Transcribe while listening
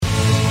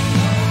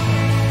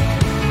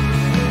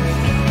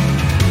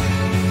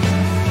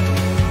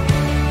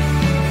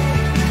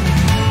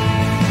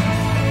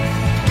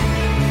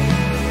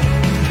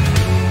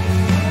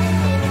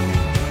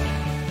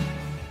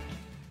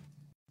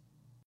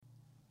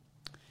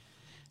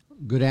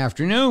Good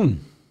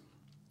afternoon.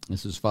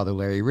 This is Father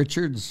Larry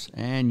Richards,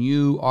 and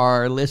you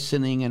are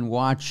listening and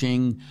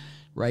watching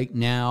right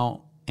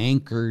now,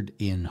 Anchored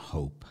in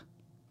Hope.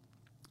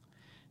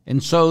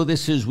 And so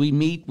this is, we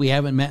meet. We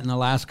haven't met in the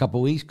last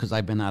couple of weeks because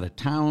I've been out of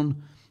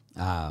town.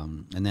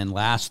 And then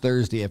last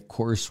Thursday, of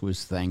course,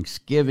 was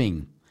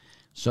Thanksgiving.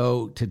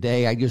 So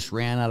today I just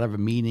ran out of a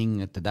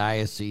meeting at the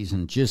diocese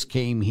and just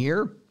came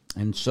here.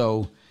 And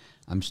so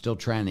I'm still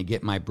trying to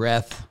get my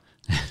breath.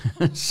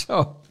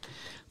 So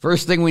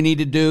first thing we need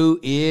to do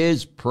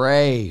is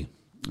pray.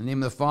 In the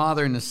name of the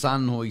Father, and the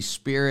Son, and the Holy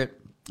Spirit,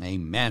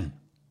 amen.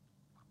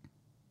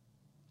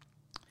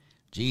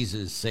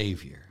 Jesus,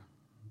 Savior,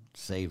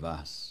 save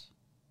us.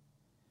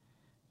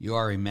 You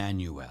are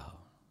Emmanuel.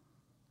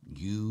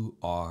 You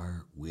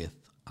are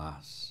with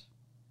us.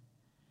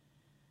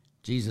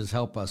 Jesus,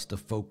 help us to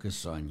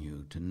focus on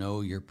you, to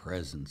know your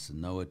presence,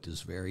 and know at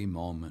this very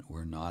moment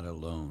we're not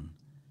alone.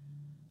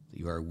 That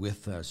you are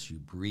with us, you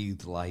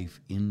breathe life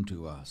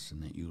into us,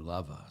 and that you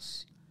love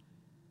us.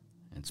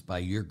 It's by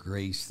your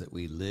grace that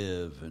we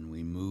live and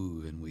we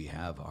move and we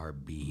have our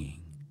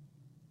being.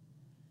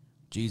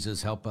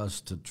 Jesus, help us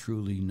to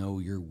truly know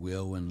your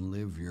will and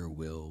live your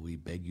will. We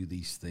beg you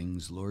these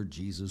things, Lord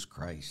Jesus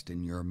Christ,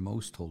 in your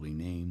most holy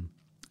name.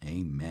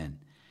 Amen.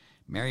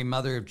 Mary,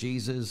 Mother of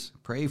Jesus,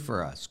 pray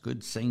for us.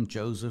 Good Saint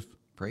Joseph,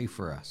 pray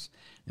for us.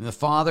 In the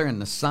Father,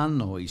 and the Son,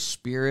 and the Holy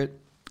Spirit,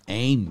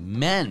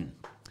 amen.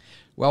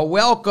 Well,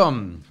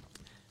 welcome.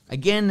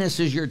 Again, this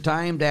is your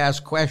time to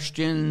ask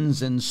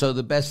questions, and so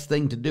the best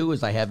thing to do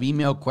is I have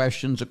email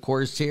questions, of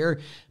course, here,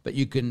 but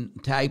you can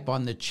type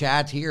on the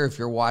chat here if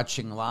you're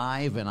watching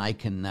live, and I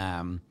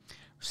can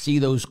see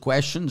those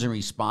questions and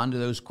respond to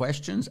those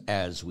questions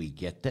as we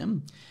get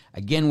them.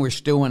 Again, we're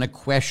still in a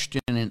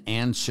question and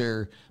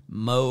answer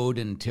mode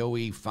until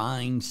we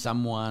find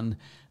someone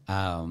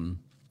to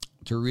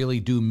really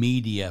do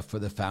media for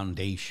the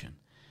foundation.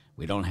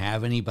 We don't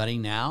have anybody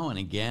now, and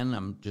again,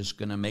 I'm just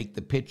going to make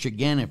the pitch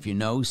again. If you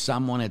know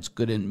someone that's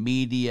good in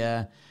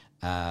media,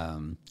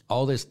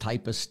 all this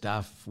type of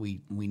stuff,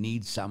 we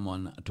need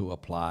someone to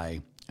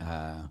apply,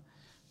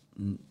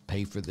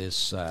 pay for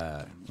this.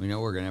 We know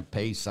we're going to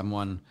pay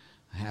someone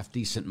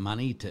half-decent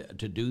money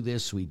to do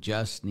this. We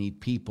just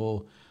need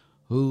people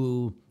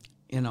who,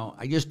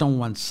 I just don't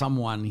want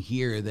someone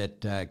here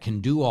that can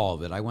do all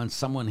of it. I want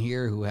someone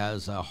here who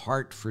has a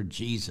heart for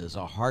Jesus,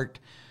 a heart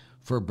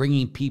for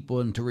bringing people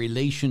into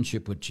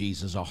relationship with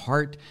Jesus, a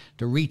heart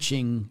to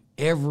reaching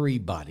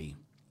everybody,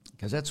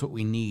 because that's what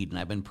we need. And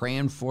I've been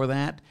praying for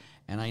that,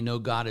 and I know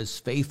God is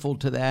faithful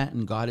to that,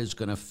 and God is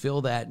going to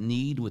fill that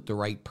need with the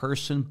right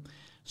person.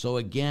 So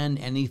again,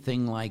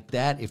 anything like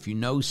that, if you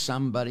know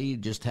somebody,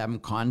 just have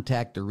them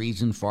contact the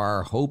Reason for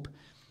Our Hope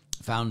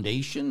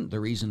Foundation, the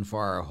Reason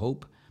for Our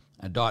Hope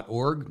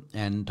 .org,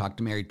 and talk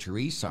to Mary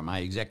Therese, my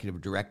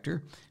executive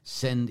director.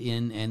 Send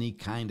in any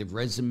kind of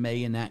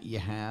resume and that you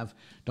have.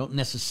 Don't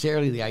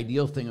necessarily, the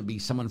ideal thing would be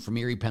someone from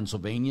Erie,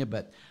 Pennsylvania,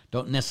 but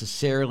don't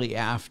necessarily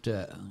have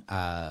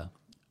to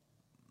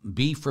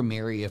be from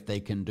Erie if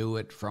they can do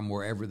it from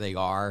wherever they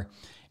are,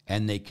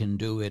 and they can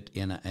do it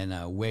in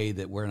a way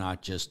that we're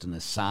not just an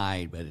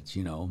aside, but it's,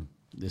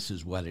 this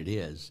is what it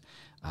is.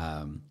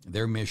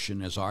 Their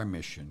mission is our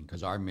mission,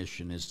 because our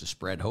mission is to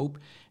spread hope,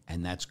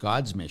 and that's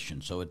God's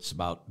mission. So it's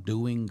about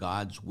doing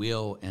God's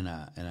will in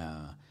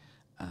a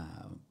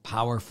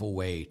powerful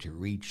way to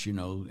reach,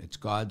 it's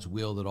God's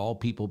will that all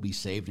people be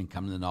saved and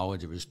come to the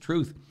knowledge of his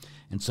truth.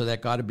 And so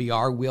that got to be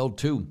our will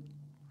too.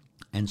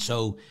 And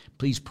so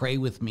please pray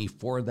with me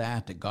for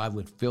that God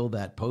would fill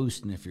that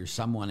post. And if you're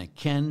someone that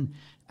can,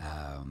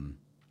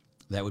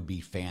 that would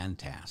be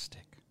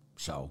fantastic.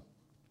 So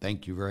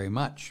thank you very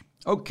much.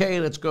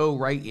 Okay, let's go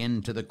right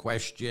into the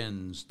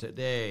questions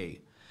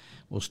today.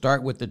 We'll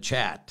start with the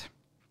chat.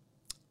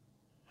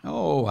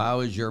 Oh,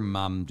 how is your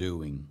mom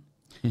doing?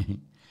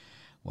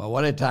 Well,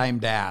 what a time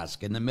to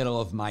ask. In the middle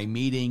of my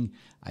meeting,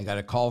 I got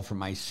a call from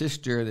my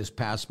sister this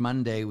past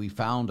Monday. We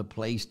found a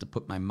place to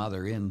put my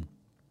mother in.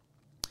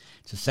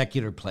 It's a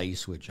secular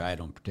place, which I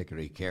don't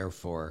particularly care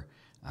for.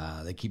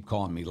 They keep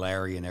calling me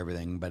Larry and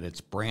everything, but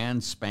it's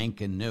brand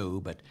spanking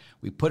new. But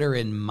we put her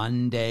in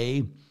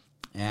Monday,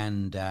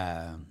 and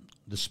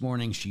this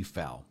morning she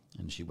fell,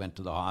 and she went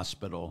to the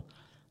hospital,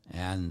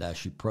 and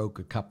she broke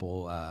a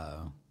couple,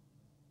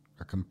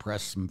 or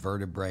compressed some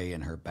vertebrae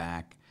in her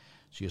back.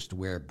 She has to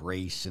wear a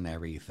brace and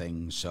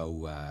everything.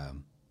 So,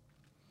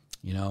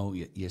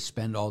 you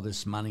spend all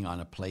this money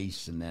on a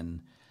place, and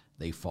then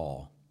they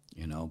fall,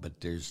 but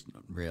there's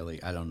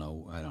really, I don't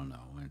know.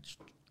 It's,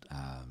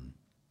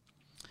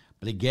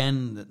 but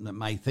again,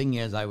 my thing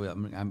is,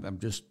 I'm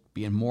just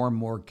being more and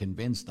more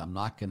convinced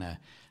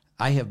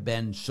I have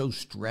been so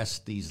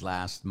stressed these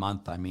last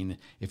month. I mean,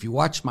 if you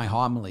watched my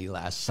homily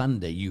last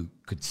Sunday, you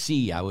could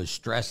see I was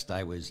stressed,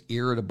 I was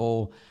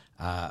irritable,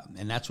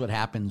 and that's what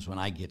happens when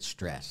I get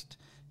stressed.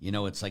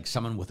 It's like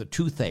someone with a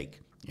toothache.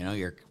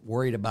 You're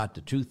worried about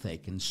the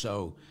toothache, and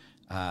so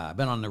I've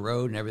been on the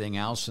road and everything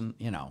else, and,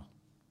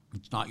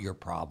 it's not your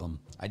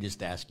problem. I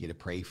just ask you to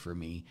pray for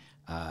me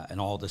and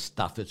all the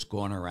stuff that's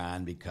going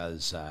around,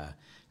 because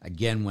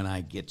again, when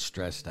I get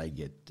stressed, I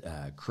get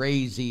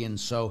crazy. And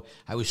so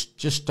I was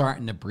just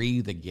starting to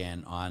breathe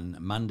again on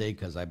Monday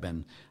because I've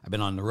been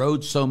on the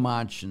road so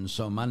much. And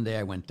so Monday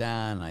I went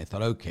down and I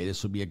thought, okay,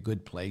 this will be a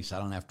good place. I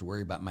don't have to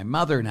worry about my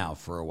mother now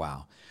for a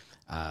while.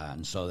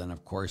 And so then,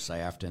 of course, I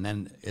have to, and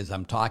then as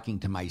I'm talking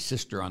to my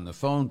sister on the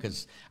phone,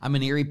 because I'm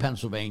in Erie,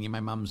 Pennsylvania,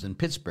 my mom's in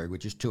Pittsburgh,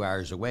 which is 2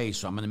 hours away,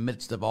 so I'm in the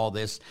midst of all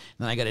this,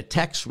 and then I get a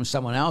text from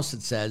someone else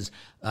that says,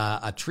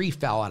 a tree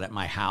fell out at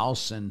my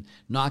house and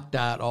knocked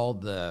out all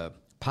the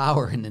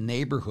power in the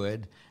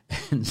neighborhood,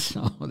 and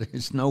so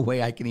there's no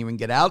way I can even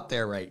get out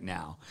there right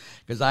now,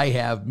 because I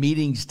have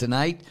meetings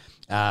tonight.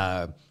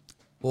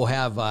 We'll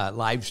have a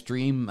live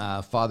stream.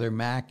 Father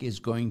Mac is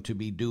going to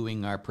be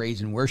doing our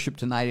praise and worship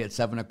tonight at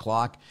 7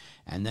 o'clock.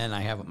 And then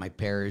I have at my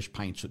parish,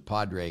 Pints with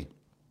Padres.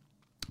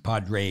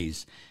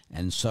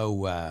 And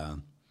so,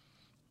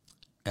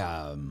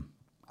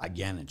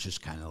 again, it's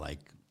just kind of like,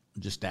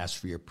 just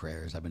ask for your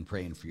prayers. I've been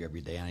praying for you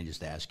every day, and I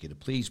just ask you to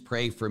please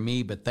pray for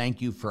me, but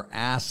thank you for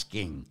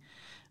asking.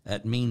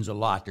 That means a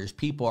lot. There's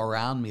people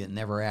around me that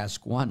never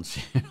ask once,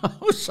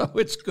 so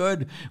it's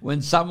good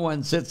when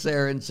someone sits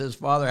there and says,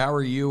 Father, how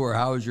are you, or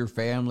how is your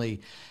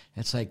family?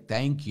 It's like,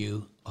 thank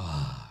you.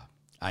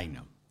 I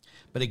know.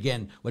 But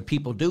again, what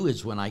people do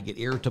is when I get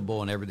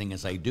irritable and everything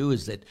as I do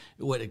is that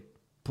what it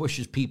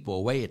pushes people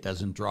away, it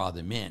doesn't draw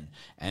them in.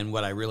 And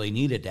what I really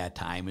need at that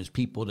time is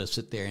people to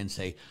sit there and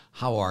say,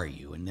 how are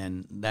you? And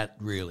then that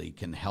really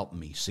can help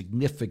me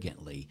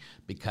significantly,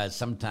 because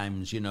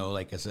sometimes,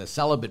 like as a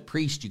celibate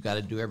priest, you got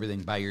to do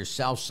everything by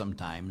yourself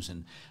sometimes.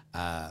 And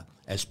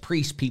as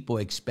priests, people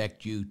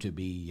expect you to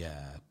be,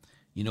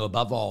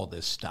 above all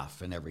this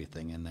stuff and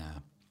everything. And,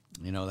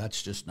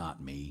 that's just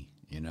not me.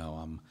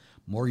 I'm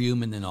more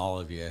human than all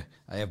of you.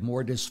 I have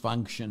more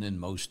dysfunction than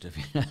most of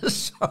you.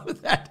 So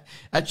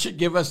that should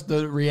give us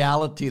the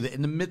reality that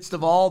in the midst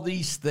of all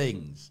these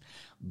things,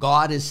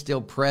 God is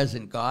still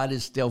present. God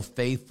is still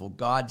faithful.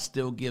 God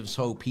still gives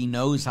hope. He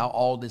knows how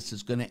all this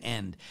is going to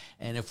end.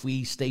 And if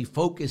we stay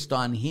focused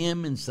on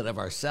Him instead of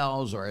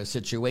ourselves or a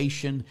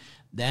situation,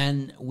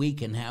 then we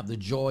can have the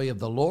joy of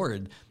the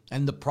Lord.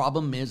 And the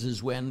problem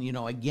is when,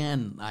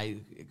 again,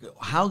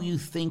 how you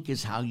think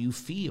is how you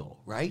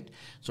feel, right?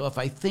 So if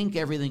I think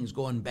everything's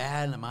going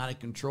bad and I'm out of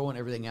control and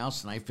everything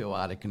else, then I feel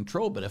out of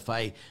control. But if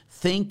I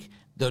think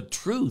the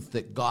truth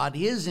that God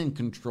is in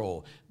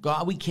control,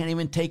 God, we can't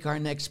even take our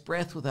next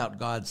breath without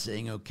God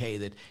saying, okay,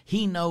 that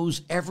He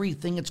knows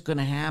everything that's going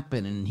to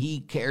happen, and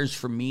He cares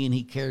for me and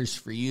He cares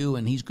for you,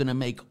 and He's going to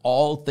make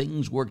all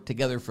things work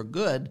together for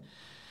good.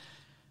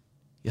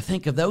 You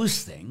think of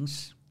those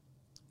things,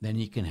 then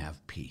you can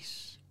have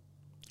peace.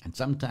 And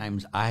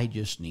sometimes I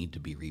just need to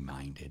be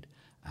reminded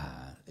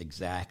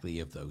exactly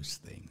of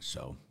those things.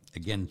 So,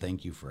 again,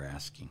 thank you for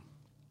asking.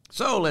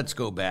 So let's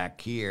go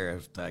back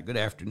here. Good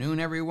afternoon,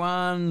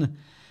 everyone.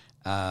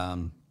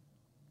 Thank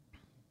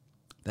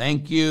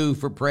you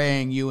for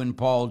praying, you and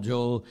Paul,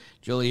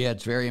 Julia.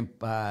 It's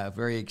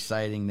very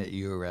exciting that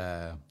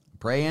you're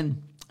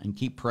praying, and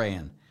keep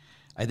praying.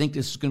 I think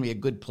this is going to be a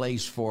good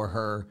place for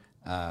her.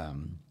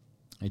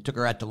 I took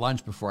her out to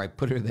lunch before I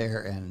put her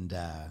there, and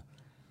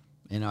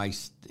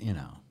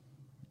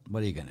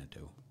what are you going to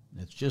do?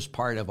 It's just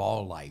part of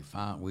all life,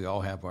 huh? We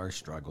all have our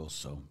struggles,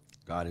 so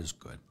God is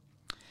good.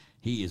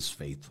 He is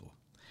faithful.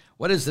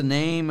 What is the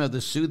name of the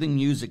soothing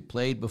music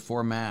played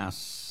before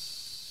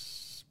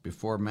Mass?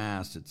 Before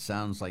Mass, it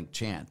sounds like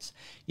chants.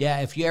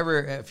 Yeah, if you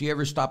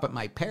ever stop at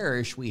my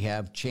parish, we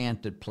have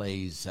chant that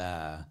plays.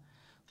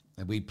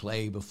 We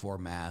play before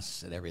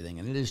Mass and everything,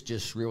 and it is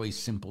just really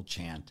simple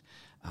chant.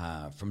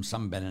 From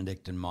some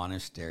Benedictine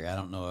monastery. I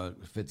don't know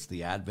if it's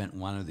the Advent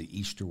one or the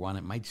Easter one.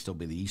 It might still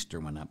be the Easter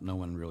one. No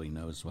one really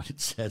knows what it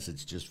says.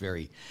 It's just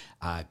very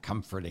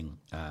comforting.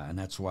 And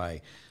that's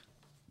why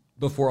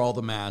before all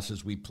the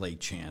Masses we play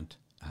chant,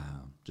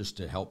 just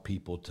to help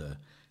people to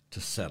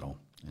settle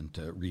and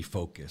to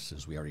refocus,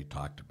 as we already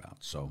talked about.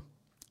 So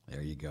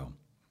there you go.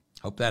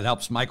 Hope that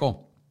helps,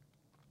 Michael.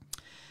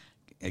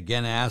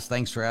 Again,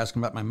 thanks for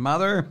asking about my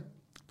mother.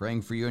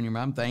 Praying for you and your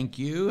mom. Thank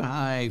you.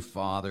 Hi,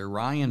 Father.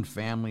 Ryan,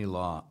 family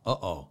law.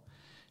 Uh-oh.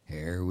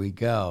 Here we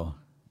go.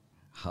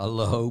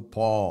 Hello,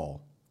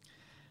 Paul.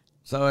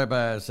 So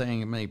I'm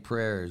saying many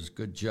prayers.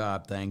 Good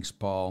job. Thanks,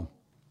 Paul.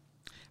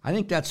 I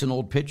think that's an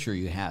old picture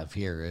you have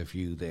here, if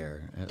you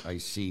there. I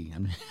see.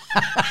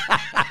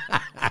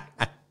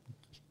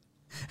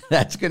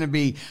 That's going to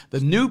be the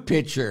new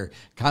picture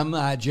come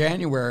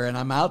January, and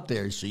I'm out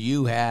there. So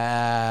you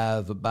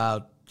have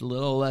about a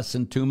little less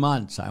than 2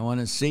 months. I want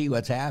to see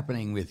what's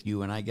happening with you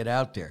when I get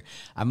out there.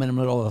 I'm in the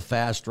middle of a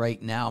fast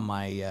right now.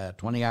 My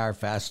 20-hour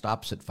fast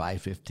stops at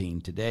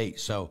 5:15 today.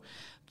 So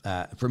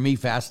for me,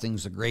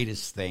 fasting's the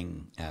greatest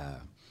thing.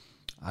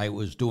 I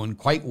was doing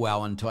quite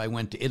well until I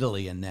went to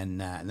Italy, and then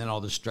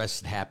all the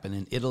stress that happened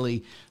in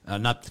Italy.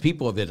 Not the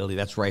people of Italy.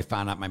 That's where I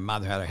found out my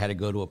mother had to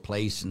go to a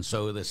place. And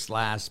so this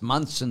last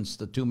month, since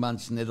the 2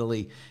 months in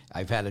Italy,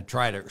 I've had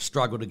to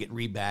struggle to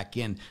get back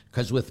in.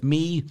 Because with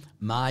me,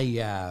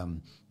 my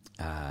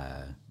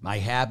my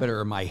habit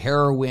or my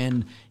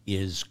heroin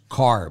is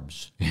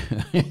carbs.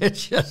 It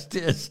just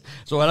is.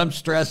 So when I'm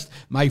stressed,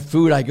 my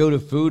food, I go to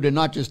food, and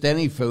not just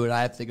any food.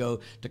 I have to go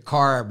to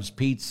carbs,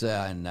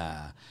 pizza, and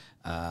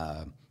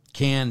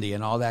candy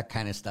and all that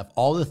kind of stuff.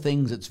 All the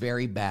things that's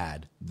very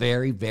bad,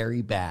 very,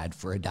 very bad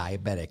for a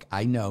diabetic.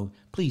 I know.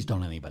 Please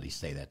don't anybody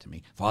say that to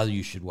me. Father,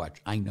 you should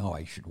watch. I know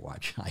I should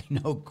watch. I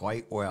know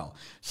quite well.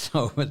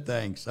 So, but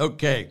thanks.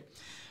 Okay.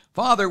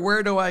 Father,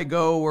 where do I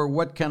go, or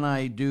what can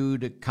I do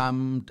to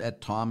come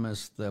at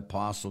Thomas the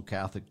Apostle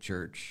Catholic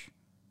Church?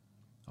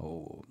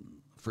 Oh,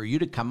 for you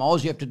to come, all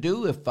you have to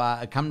do, if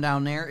come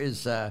down there,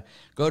 is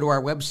go to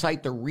our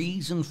website,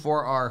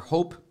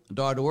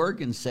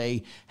 thereasonforourhope.org, and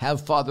say,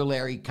 have Father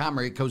Larry come,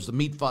 or it goes to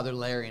meet Father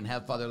Larry and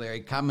have Father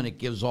Larry come, and it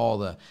gives all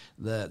the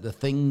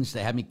things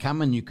to have me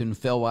come, and you can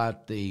fill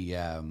out the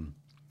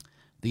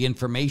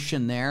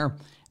information there.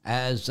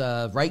 As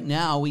right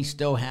now, we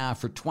still have,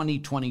 for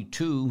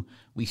 2022,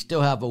 we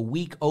still have a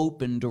week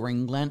open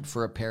during Lent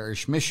for a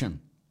parish mission.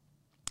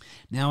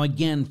 Now,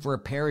 again, for a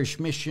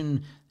parish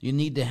mission, you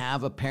need to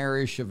have a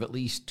parish of at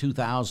least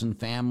 2,000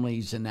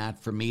 families, and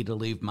that for me to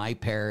leave my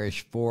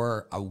parish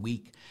for a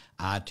week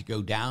to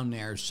go down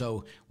there.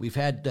 So we've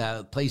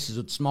had places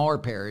with smaller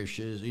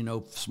parishes,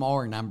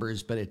 smaller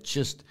numbers, but it's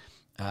just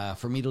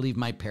for me to leave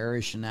my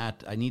parish, and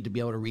that I need to be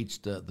able to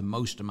reach the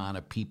most amount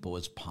of people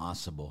as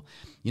possible.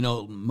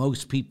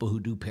 Most people who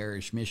do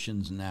parish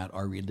missions and that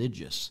are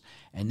religious,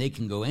 and they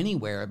can go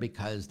anywhere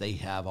because they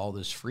have all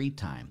this free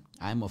time.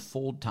 I'm a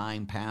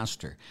full-time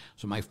pastor,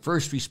 so my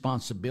first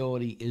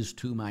responsibility is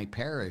to my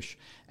parish,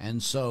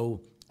 and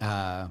so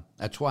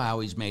that's why I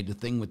always made the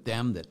thing with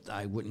them that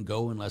I wouldn't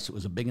go unless it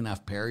was a big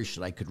enough parish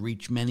that I could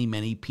reach many,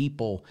 many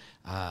people.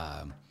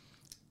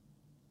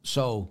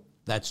 So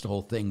that's the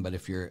whole thing. But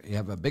if you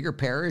have a bigger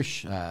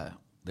parish,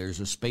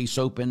 there's a space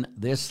open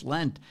this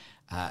Lent,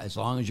 as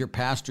long as your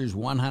pastor's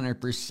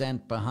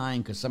 100%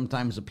 behind, because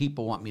sometimes the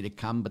people want me to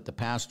come, but the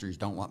pastors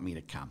don't want me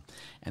to come.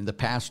 And the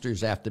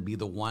pastors have to be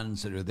the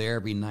ones that are there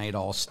every night.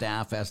 All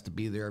staff has to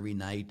be there every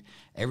night.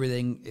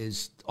 Everything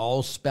is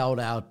all spelled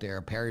out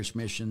there, parish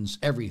missions,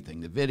 everything,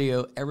 the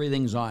video,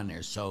 everything's on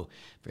there. So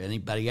for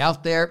anybody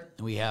out there,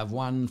 we have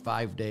 1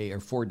 5-day or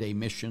 4-day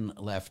mission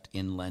left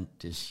in Lent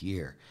this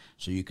year.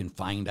 So you can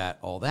find out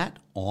all that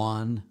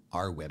on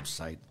our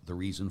website,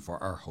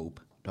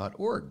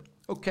 thereasonforourhope.org.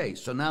 Okay,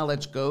 so now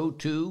let's go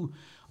to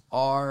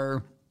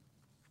our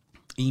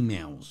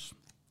emails.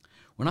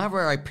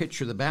 Whenever I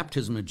picture the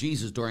baptism of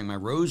Jesus during my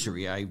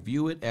rosary, I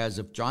view it as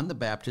if John the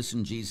Baptist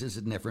and Jesus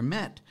had never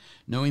met.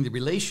 Knowing the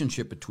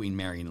relationship between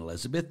Mary and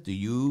Elizabeth,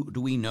 do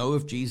we know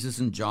if Jesus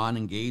and John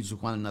engaged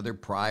with one another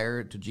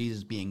prior to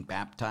Jesus being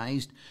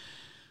baptized?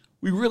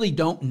 We really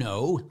don't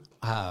know,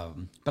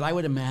 but I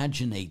would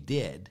imagine they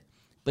did.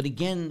 But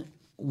again,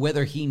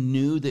 whether he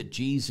knew that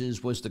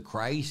Jesus was the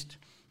Christ,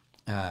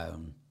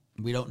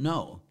 we don't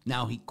know.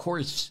 Now, of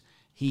course,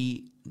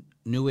 he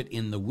knew it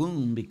in the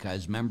womb,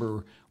 because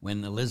remember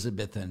when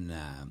Elizabeth and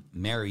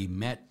Mary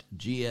met,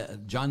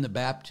 John the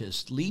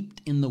Baptist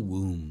leaped in the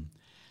womb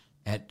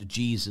at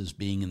Jesus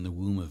being in the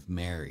womb of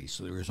Mary.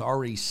 So there was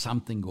already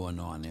something going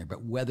on there.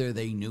 But whether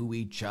they knew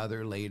each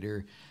other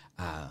later,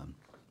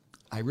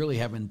 I really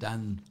haven't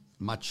done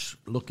much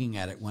looking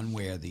at it one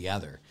way or the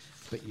other.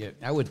 But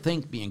I would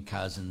think, being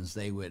cousins,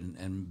 they would,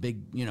 and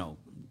big,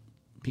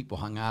 people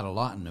hung out a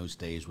lot in those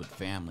days with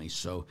families,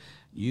 so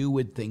you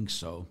would think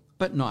so,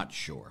 but not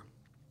sure.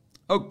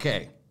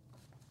 Okay,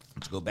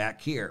 let's go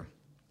back here.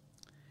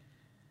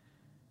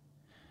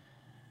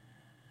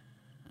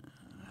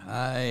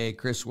 Hi,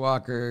 Chris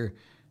Walker.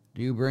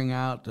 Do you bring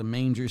out the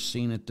manger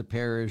scene at the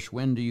parish?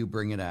 When do you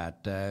bring it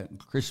at?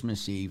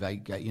 Christmas Eve.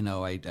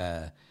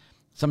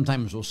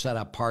 Sometimes we'll set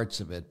up parts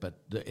of it, but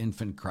the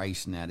infant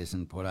Christ and that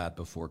isn't put out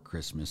before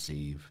Christmas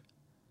Eve.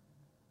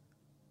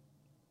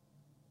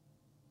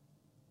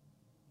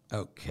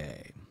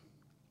 Okay.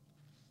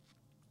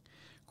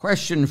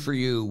 Question for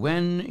you.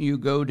 When you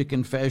go to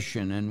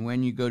confession, and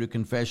when you go to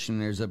confession,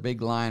 there's a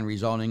big line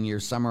resulting in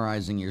your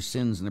summarizing your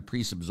sins, and the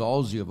priest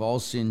absolves you of all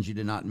sins you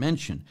did not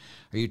mention.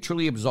 Are you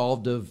truly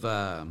absolved of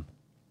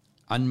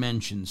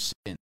unmentioned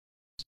sins?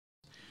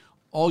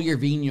 All your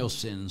venial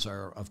sins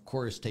are, of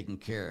course, taken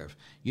care of.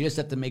 You just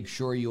have to make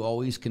sure you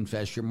always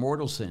confess your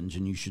mortal sins,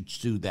 and you should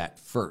do that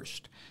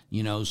first.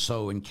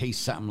 So in case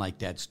something like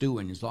that's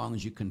doing, as long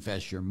as you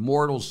confess your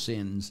mortal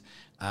sins,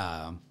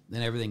 then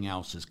everything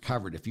else is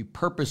covered. If you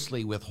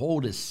purposely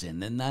withhold a sin,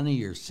 then none of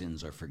your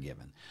sins are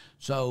forgiven.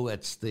 So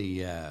it's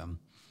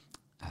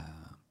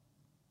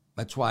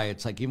that's why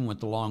it's like, even with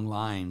the long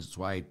lines, that's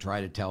why I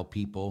try to tell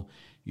people,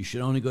 you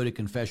should only go to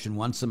confession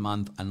once a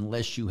month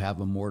unless you have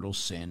a mortal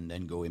sin,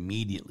 then go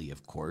immediately,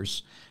 of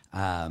course.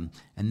 And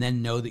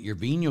then know that your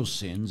venial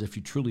sins, if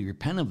you truly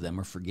repent of them,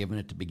 are forgiven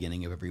at the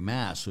beginning of every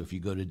Mass. So if you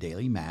go to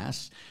daily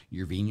Mass,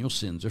 your venial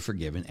sins are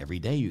forgiven every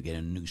day. You get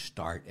a new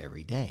start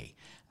every day.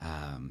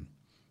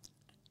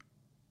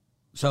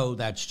 So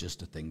that's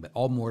just a thing. But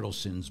all mortal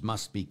sins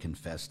must be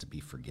confessed to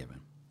be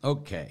forgiven.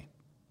 Okay.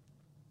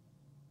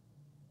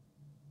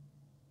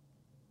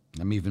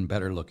 I'm even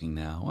better looking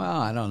now.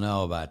 Well, I don't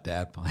know about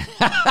that.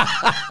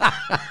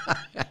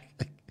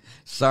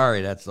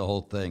 Sorry, that's the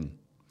whole thing.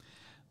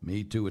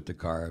 Me too with the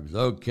carbs.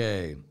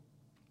 Okay.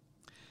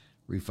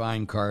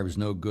 Refined carbs,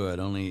 no good.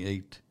 Only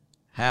ate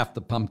half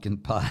the pumpkin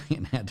pie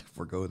and had to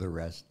forgo the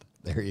rest.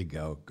 There you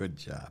go. Good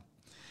job.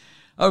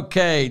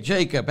 Okay,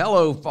 Jacob.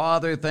 Hello,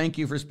 Father. Thank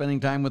you for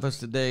spending time with us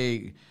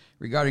today.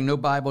 Regarding no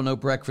Bible, no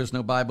breakfast,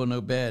 no Bible,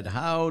 no bed,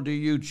 how do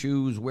you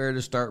choose where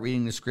to start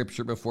reading the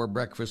scripture before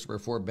breakfast,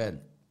 before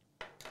bed?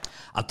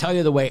 I'll tell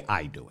you the way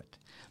I do it.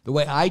 The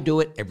way I do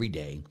it every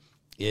day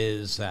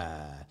is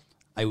the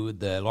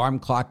alarm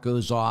clock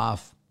goes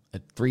off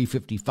at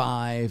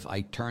 3:55. I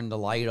turn the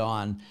light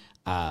on.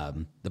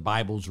 The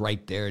Bible's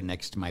right there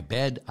next to my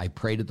bed. I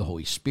pray to the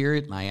Holy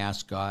Spirit, and I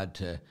ask God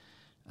to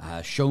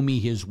show me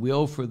his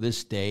will for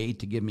this day,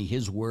 to give me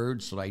his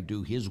word so that I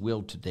do his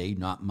will today,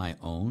 not my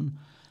own.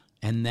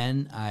 And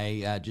then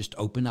I just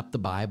open up the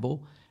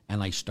Bible,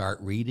 and I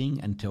start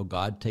reading until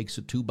God takes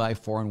a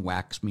 2x4 and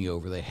whacks me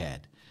over the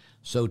head.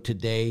 So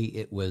today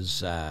it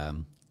was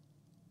the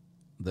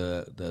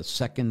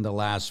second to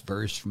last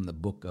verse from the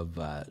book of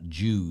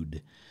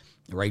Jude,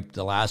 right,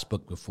 the last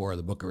book before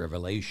the book of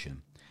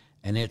Revelation.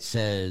 And it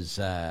says,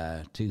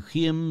 to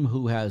him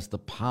who has the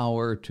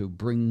power to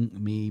bring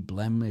me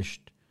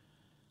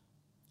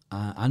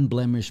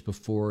unblemished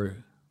before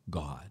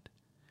God,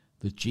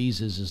 that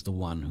Jesus is the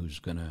one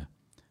who's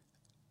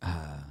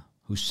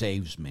who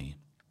saves me.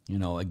 You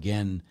know,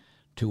 again,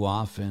 too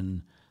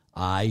often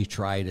I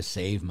try to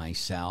save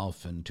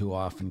myself, and too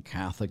often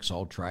Catholics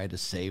all try to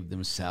save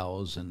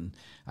themselves, and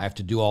I have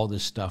to do all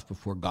this stuff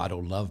before God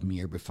will love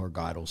me or before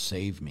God will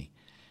save me.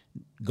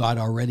 God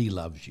already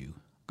loves you.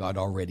 God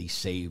already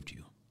saved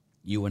you.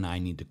 You and I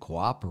need to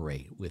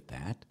cooperate with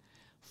that,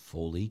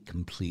 fully,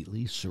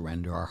 completely,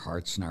 surrender our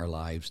hearts and our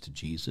lives to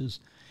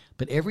Jesus.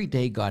 But every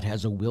day God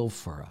has a will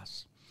for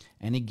us.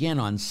 And again,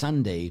 on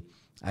Sunday,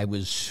 I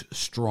was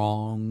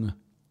strong.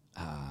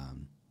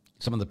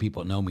 Some of the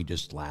people that know me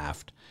just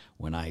laughed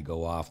when I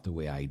go off the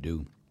way I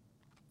do.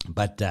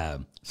 But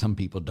some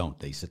people don't.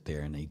 They sit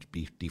there and they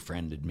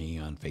defriended me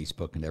on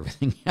Facebook and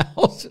everything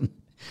else. And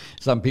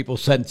some people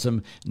sent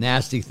some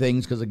nasty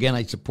things because, again,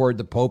 I support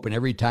the Pope. And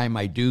every time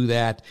I do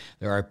that,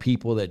 there are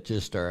people that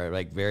just are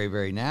like very,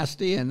 very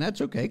nasty. And that's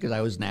okay because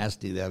I was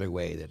nasty the other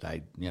way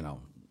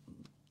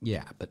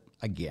yeah. But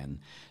again,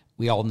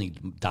 we all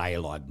need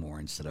dialogue more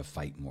instead of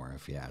fight more,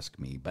 if you ask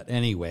me. But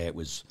anyway, it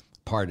was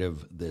part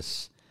of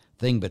this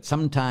thing. But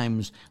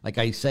sometimes, like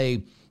I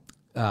say,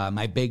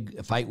 my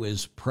big fight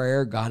was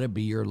prayer got to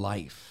be your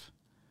life.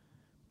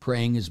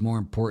 Praying is more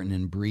important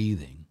than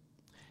breathing.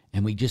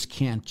 And we just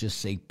can't just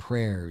say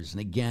prayers. And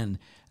again,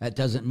 that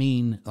doesn't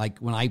mean like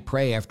when I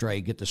pray after I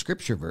get the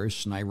scripture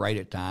verse and I write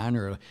it down,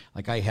 or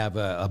like I have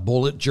a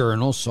bullet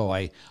journal, so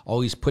I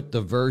always put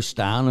the verse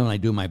down and I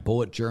do my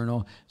bullet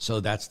journal.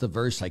 So that's the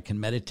verse I can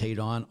meditate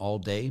on all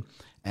day.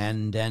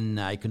 And then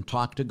I can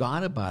talk to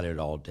God about it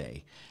all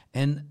day.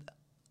 And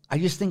I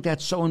just think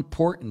that's so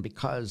important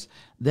because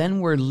then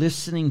we're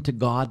listening to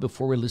God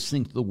before we're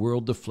listening to the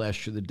world, the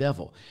flesh, or the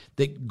devil.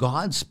 That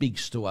God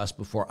speaks to us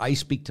before I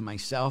speak to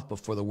myself,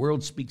 before the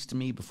world speaks to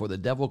me, before the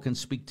devil can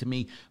speak to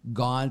me.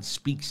 God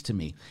speaks to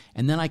me.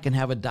 And then I can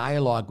have a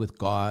dialogue with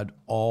God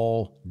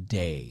all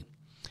day.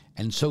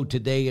 And so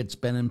today it's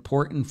been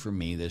important for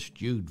me, this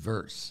Jude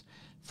verse,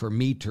 for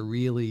me to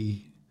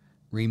really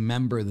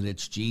remember that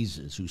it's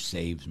Jesus who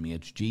saves me.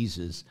 It's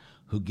Jesus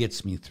who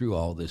gets me through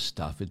all this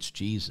stuff. It's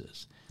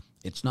Jesus.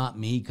 It's not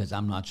me because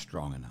I'm not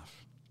strong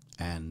enough.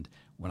 And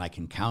when I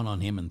can count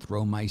on him and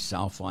throw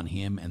myself on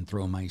him and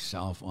throw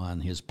myself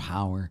on his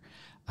power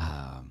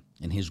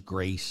and his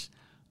grace,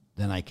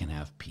 then I can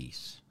have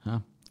peace.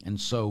 And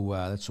so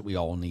that's what we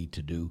all need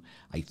to do,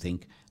 I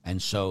think.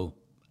 And so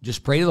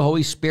just pray to the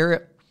Holy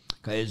Spirit,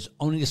 because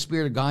only the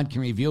Spirit of God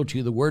can reveal to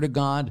you the Word of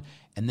God,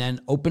 and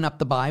then open up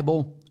the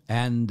Bible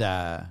and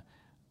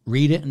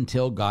read it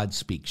until God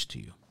speaks to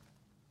you.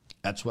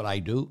 That's what I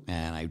do,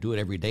 and I do it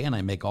every day, and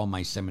I make all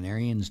my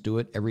seminarians do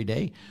it every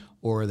day,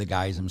 or the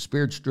guys I'm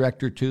spiritual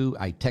director to.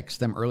 I text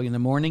them early in the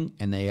morning,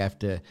 and they have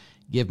to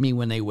give me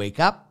when they wake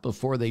up.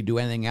 Before they do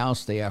anything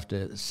else, they have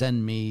to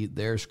send me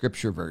their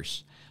scripture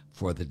verse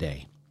for the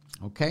day.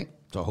 Okay,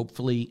 so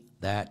hopefully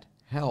that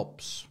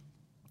helps.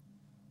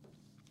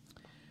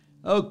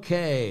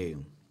 Okay,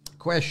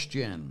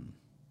 question.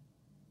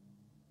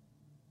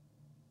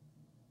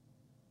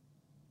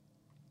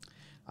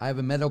 I have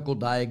a medical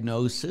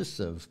diagnosis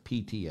of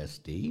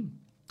PTSD.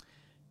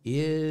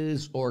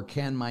 Is or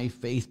can my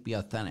faith be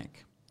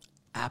authentic?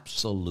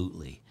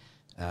 Absolutely.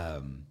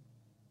 The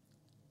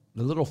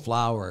little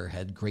flower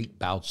had great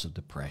bouts of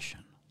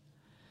depression.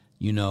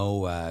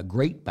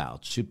 Great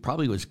bouts. She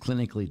probably was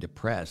clinically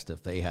depressed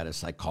if they had a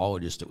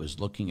psychologist that was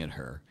looking at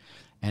her.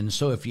 And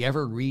so if you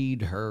ever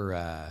read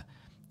her,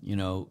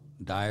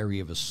 Diary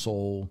of a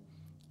Soul,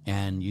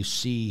 and you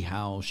see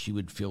how she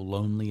would feel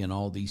lonely and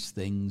all these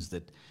things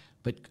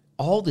but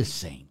all the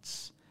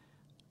saints,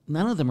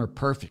 none of them are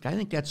perfect. I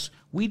think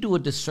we do a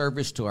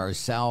disservice to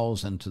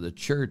ourselves and to the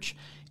church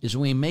is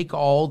when we make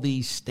all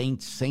these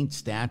saint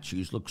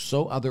statues look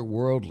so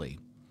otherworldly.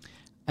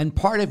 And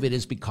part of it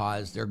is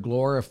because they're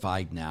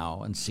glorified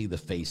now and see the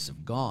face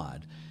of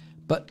God.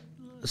 But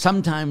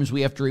sometimes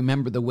we have to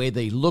remember the way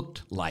they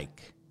looked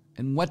like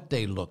and what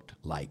they looked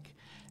like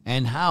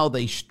and how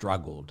they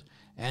struggled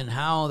and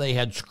how they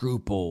had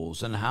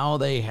scruples and how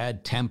they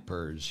had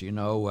tempers.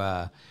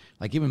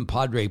 Like even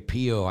Padre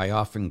Pio, I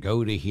often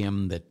go to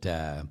him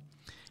that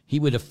he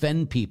would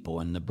offend people,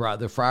 and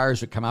the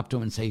friars would come up to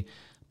him and say,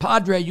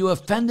 "Padre, you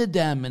offended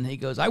them." And he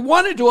goes, "I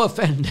wanted to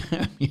offend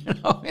them."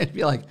 It'd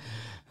be like,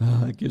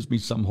 it gives me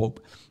some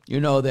hope.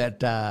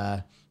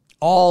 That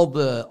all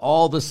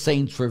the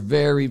saints were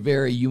very,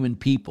 very human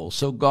people.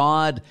 So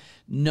God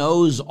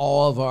knows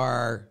all of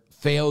our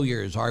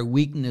failures, our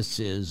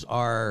weaknesses,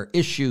 our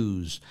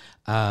issues,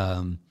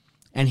 and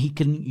he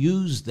can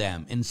use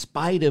them in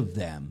spite of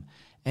them.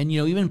 And,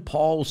 even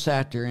Paul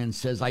sat there and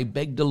says, I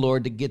begged the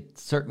Lord to get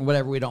certain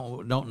whatever, we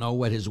don't know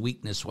what his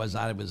weakness was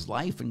out of his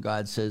life. And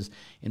God says,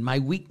 in my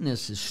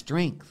weakness is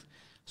strength.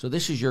 So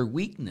this is your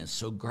weakness,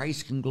 so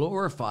Christ can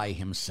glorify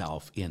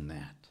himself in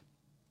that.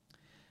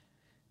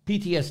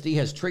 PTSD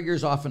has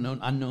triggers often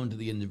unknown to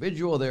the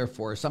individual.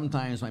 Therefore,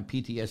 sometimes my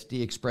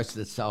PTSD expresses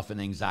itself in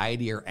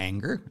anxiety or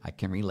anger. I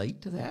can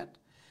relate to that.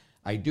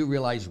 I do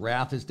realize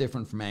wrath is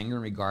different from anger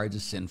in regards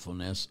to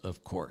sinfulness,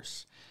 of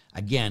course.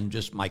 Again,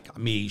 just like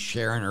me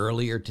sharing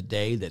earlier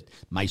today that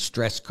my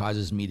stress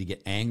causes me to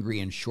get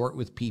angry and short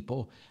with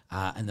people.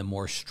 And the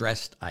more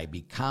stressed I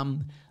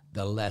become,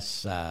 the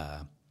less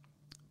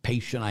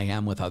patient I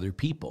am with other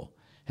people.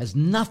 Has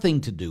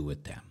nothing to do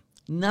with them.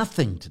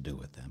 Nothing to do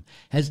with them.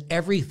 Has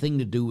everything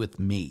to do with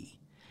me.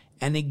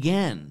 And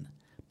again,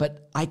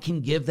 but I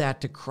can give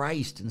that to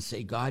Christ and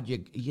say, God,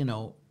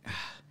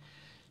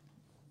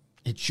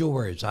 it's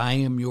yours. I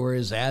am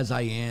yours as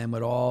I am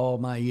with all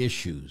my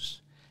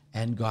issues.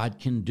 And God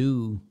can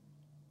do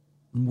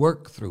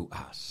work through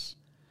us.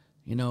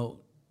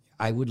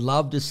 I would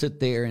love to sit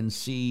there and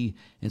see,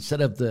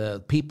 instead of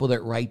the people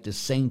that write the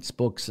saints'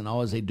 books and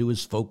all they do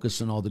is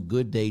focus on all the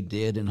good they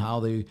did and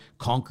how they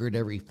conquered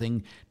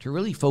everything, to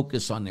really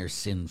focus on their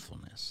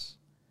sinfulness.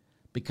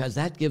 Because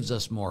that gives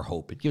us more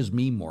hope. It gives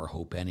me more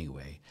hope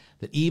anyway,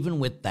 that even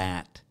with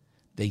that,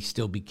 they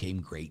still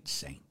became great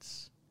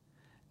saints.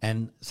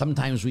 And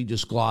sometimes we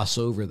just gloss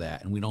over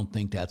that and we don't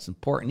think that's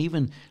important.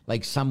 Even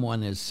like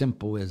someone as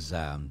simple as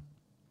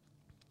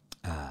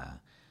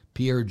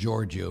Pier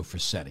Giorgio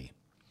Frasetti.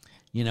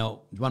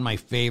 One of my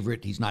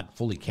favorite, he's not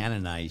fully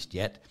canonized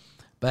yet,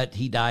 but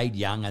he died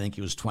young. I think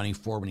he was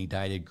 24 when he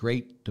died. A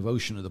great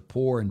devotion to the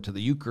poor and to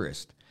the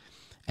Eucharist.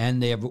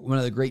 And they have one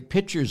of the great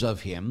pictures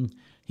of him.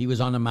 He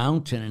was on a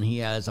mountain and he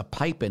has a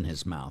pipe in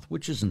his mouth,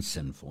 which isn't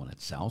sinful in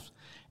itself.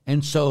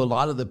 And so a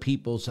lot of the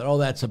people said, oh,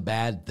 that's a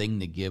bad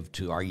thing to give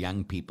to our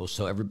young people.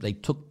 So they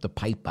took the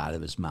pipe out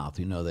of his mouth.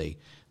 They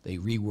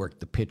reworked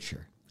the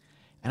picture.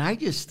 And I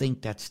just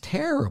think that's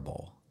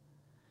terrible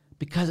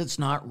because it's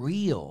not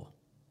real.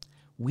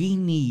 We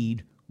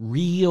need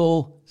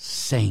real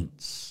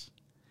saints.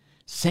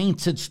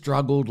 Saints that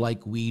struggled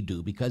like we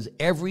do, because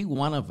every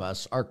one of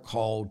us are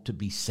called to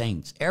be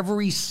saints.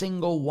 Every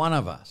single one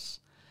of us.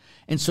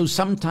 And so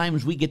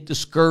sometimes we get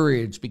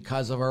discouraged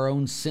because of our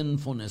own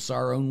sinfulness,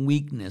 our own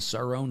weakness,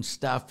 our own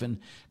stuff. And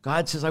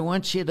God says, I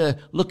want you to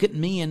look at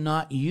me and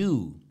not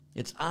you.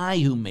 It's I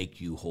who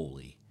make you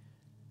holy,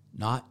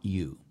 not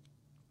you.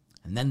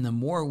 And then the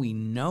more we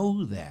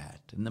know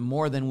that, and the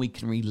more then we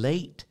can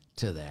relate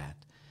to that,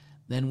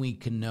 then we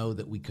can know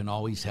that we can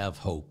always have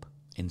hope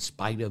in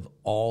spite of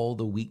all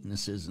the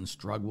weaknesses and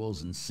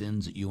struggles and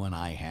sins that you and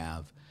I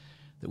have,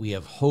 that we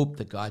have hope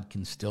that God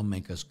can still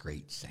make us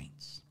great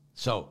saints.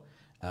 So,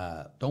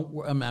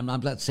 I'm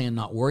not saying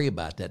not worry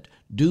about that.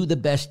 Do the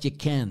best you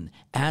can.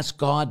 Ask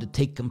God to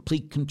take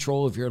complete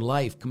control of your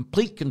life.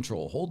 Complete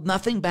control. Hold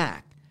nothing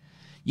back.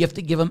 You have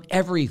to give him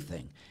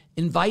everything.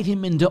 Invite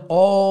him into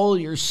all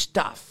your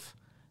stuff,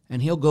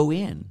 and he'll go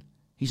in.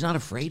 He's not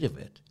afraid of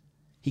it.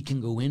 He can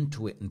go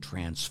into it and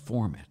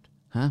transform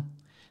it.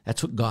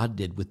 That's what God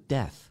did with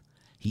death.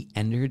 He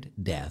entered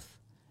death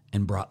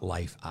and brought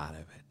life out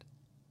of it.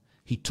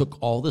 He took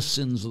all the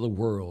sins of the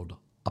world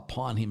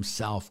upon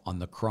himself on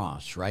the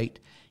cross, right?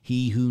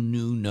 He who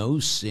knew no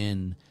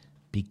sin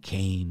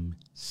became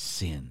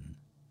sin.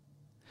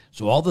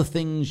 So all the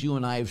things you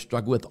and I have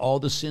struggled with, all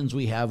the sins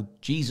we have,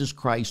 Jesus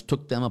Christ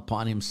took them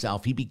upon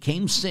himself. He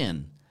became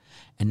sin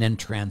and then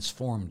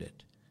transformed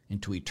it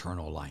into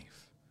eternal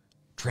life,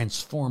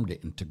 transformed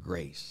it into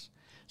grace.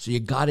 So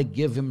you got to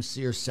give him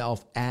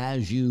yourself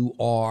as you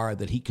are,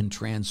 that he can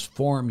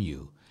transform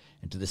you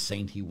into the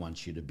saint he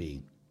wants you to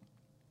be.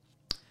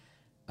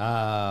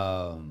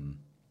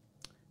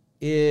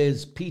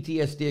 Is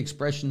PTSD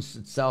expressions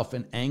itself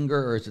in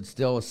anger, or is it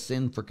still a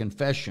sin for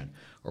confession?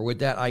 Or would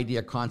that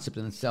idea, concept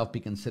in itself be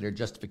considered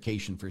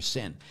justification for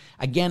sin?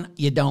 Again,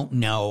 you don't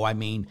know. I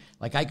mean,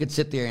 like I could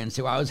sit there and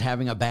say, well, I was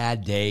having a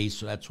bad day,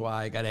 so that's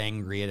why I got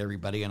angry at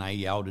everybody and I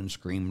yelled and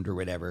screamed or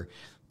whatever.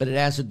 But it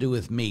has to do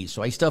with me.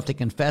 So I still have to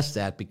confess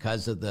that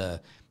because of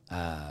the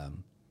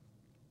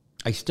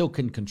I still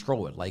can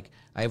control it. Like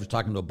I was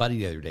talking to a buddy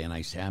the other day, and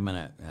I say, I'm in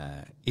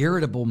a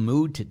irritable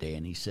mood today.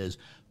 And he says,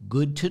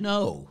 good to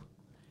know.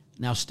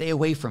 Now stay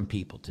away from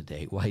people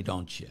today. Why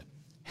don't you?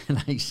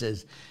 And I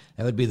says,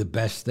 that would be the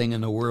best thing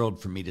in the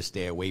world for me to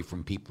stay away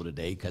from people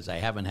today, because I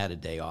haven't had a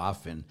day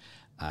off. And,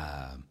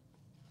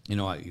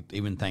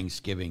 even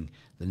Thanksgiving,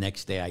 the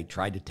next day I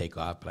tried to take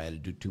off, but I had to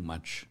do too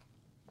much.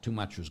 Too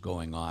much was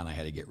going on. I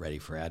had to get ready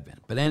for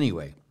Advent. But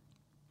anyway,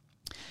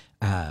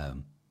 but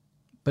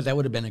that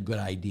would have been a good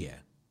idea.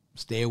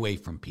 Stay away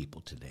from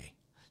people today.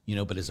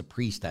 But as a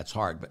priest, that's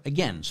hard. But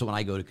again, so when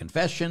I go to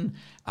confession,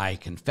 I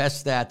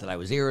confess that I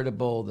was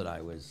irritable, that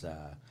I was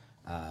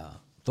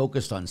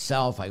focused on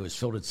self. I was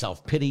filled with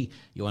self-pity.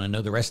 You want to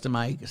know the rest of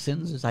my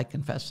sins as I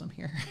confess them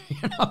here?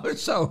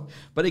 So,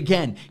 but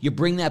again, you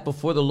bring that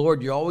before the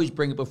Lord. You always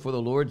bring it before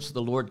the Lord so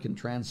the Lord can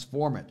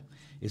transform it.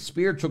 Is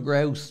spiritual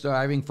growth,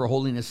 striving for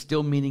holiness,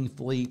 still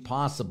meaningfully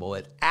possible?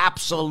 It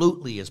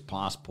absolutely is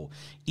possible,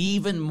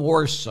 even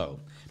more so.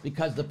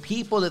 Because the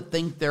people that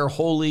think they're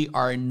holy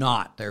are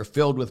not. They're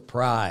filled with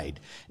pride.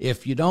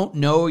 If you don't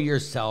know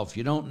yourself,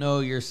 you don't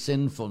know your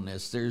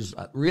sinfulness, there's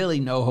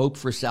really no hope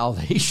for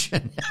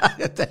salvation.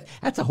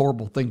 That's a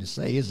horrible thing to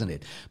say, isn't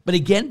it? But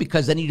again,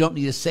 because then you don't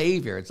need a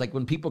Savior. It's like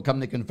when people come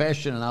to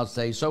confession and I'll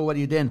say, so what are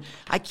you doing?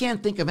 I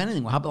can't think of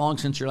anything. Well, how long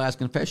since your last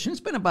confession? It's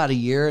been about a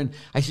year. And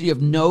I said, you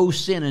have no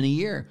sin in a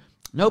year.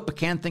 Nope, I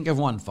can't think of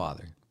one,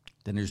 Father.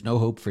 Then there's no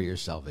hope for your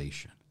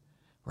salvation,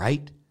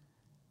 right?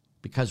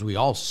 Because we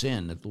all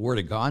sin. The Word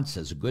of God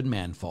says a good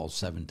man falls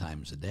 7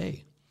 times a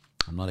day.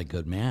 I'm not a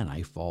good man.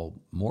 I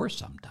fall more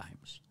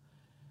sometimes.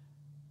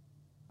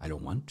 I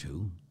don't want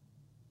to.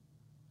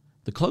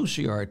 The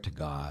closer you are to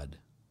God,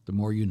 the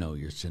more you know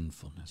your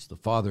sinfulness. The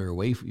farther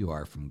away you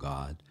are from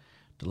God,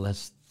 the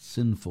less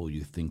sinful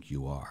you think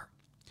you are.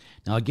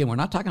 Now, again, we're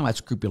not talking about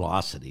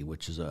scrupulosity,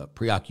 which is a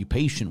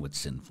preoccupation with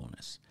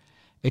sinfulness.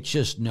 It's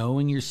just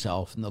knowing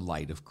yourself in the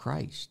light of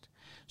Christ.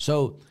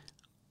 So,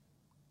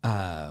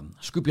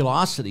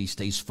 scrupulosity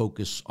stays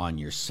focused on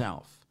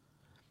yourself.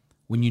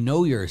 When you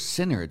know you're a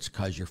sinner, it's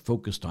because you're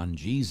focused on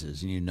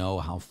Jesus and you know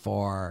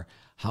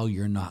how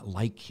you're not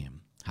like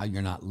him, how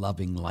you're not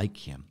loving like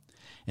him.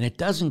 And it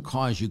doesn't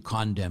cause you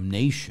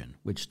condemnation,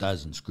 which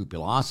does in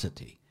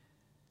scrupulosity.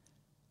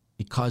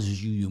 It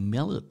causes you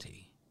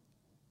humility.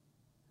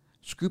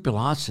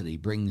 Scrupulosity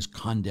brings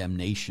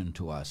condemnation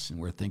to us, and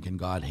we're thinking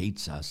God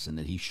hates us and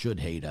that he should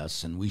hate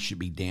us and we should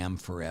be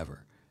damned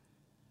forever.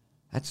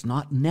 That's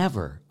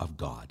never of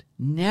God.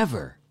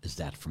 Never is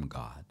that from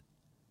God.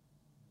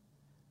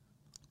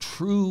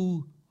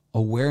 True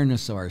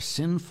awareness of our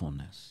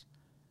sinfulness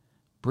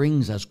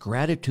brings us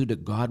gratitude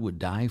that God would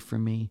die for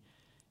me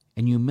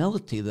and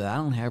humility that I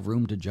don't have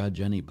room to judge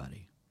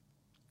anybody,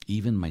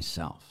 even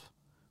myself.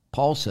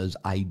 Paul says,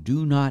 I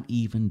do not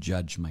even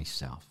judge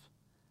myself.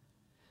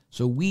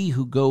 So we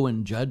who go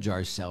and judge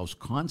ourselves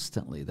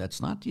constantly,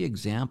 that's not the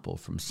example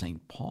from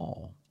St.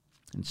 Paul.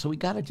 And so we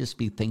got to just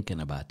be thinking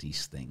about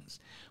these things.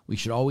 We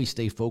should always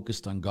stay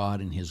focused on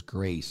God and his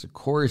grace. Of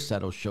course,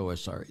 that'll show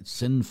us our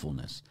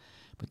sinfulness.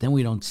 But then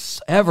we don't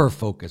ever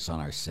focus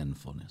on our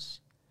sinfulness.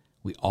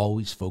 We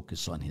always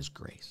focus on his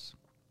grace.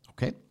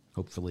 Okay?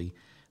 Hopefully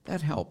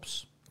that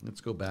helps.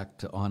 Let's go back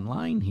to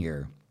online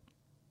here.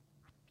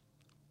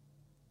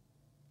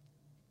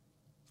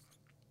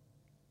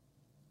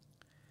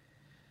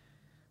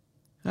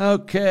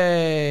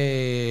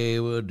 Okay,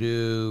 we'll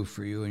do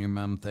for you and your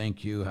mom.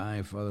 Thank you.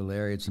 Hi, Father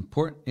Larry. It's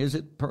important. Is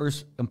it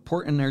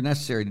important or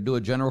necessary to do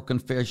a general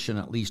confession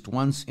at least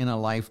once in a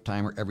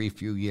lifetime or every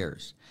few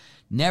years?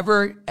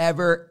 Never,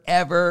 ever,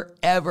 ever,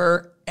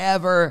 ever,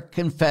 ever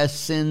confess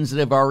sins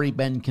that have already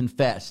been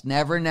confessed.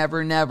 Never,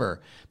 never,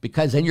 never.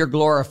 Because then you're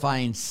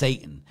glorifying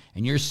Satan.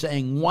 And you're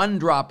saying one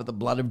drop of the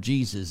blood of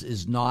Jesus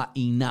is not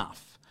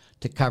enough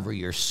to cover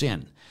your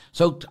sin.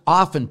 So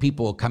often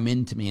people will come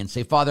in to me and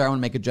say, Father, I want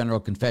to make a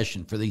general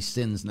confession for these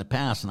sins in the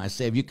past. And I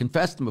say, have you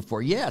confessed them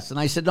before? Yes. And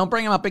I said, don't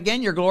bring them up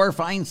again. You're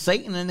glorifying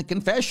Satan in the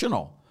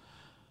confessional.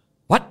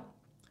 What?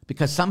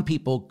 Because some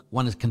people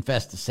want to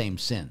confess the same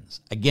sins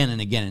again and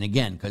again and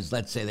again. Because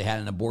let's say they had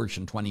an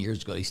abortion 20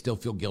 years ago. They still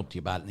feel guilty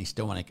about it and they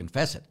still want to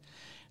confess it.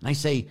 And I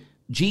say,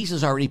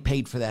 Jesus already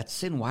paid for that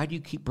sin. Why do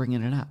you keep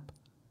bringing it up?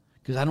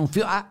 Because I don't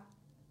feel, it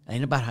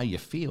ain't about how you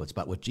feel. It's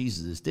about what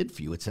Jesus did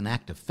for you. It's an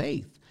act of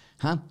faith.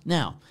 Huh?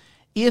 Now,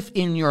 if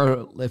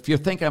you're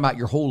thinking about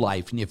your whole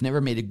life and you've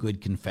never made a good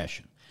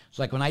confession, it's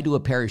like when I do a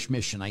parish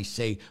mission, I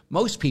say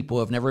most people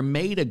have never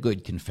made a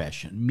good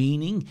confession,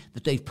 meaning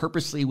that they've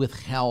purposely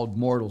withheld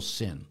mortal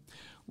sin.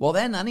 Well,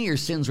 then none of your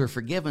sins were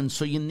forgiven,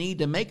 so you need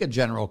to make a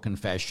general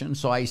confession.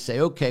 So I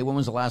say, okay, when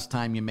was the last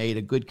time you made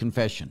a good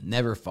confession?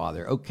 Never,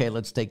 Father. Okay,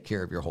 let's take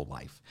care of your whole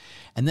life.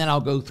 And then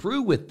I'll go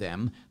through with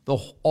them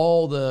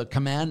all the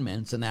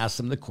commandments and ask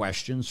them the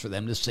questions for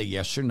them to say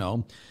yes or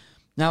no.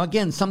 Now,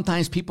 again,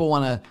 sometimes people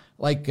want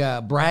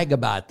to brag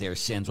about their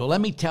sins. Well,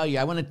 let me tell you,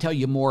 I want to tell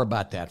you more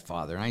about that,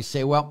 Father. And I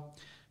say, well,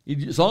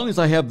 as long as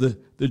I have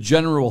the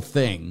general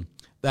thing,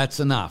 that's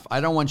enough. I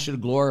don't want you to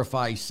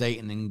glorify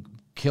Satan and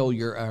kill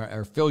your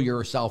or fill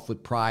yourself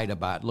with pride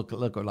about look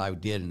what I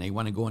did, and they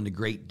want to go into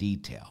great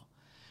detail.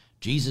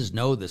 Jesus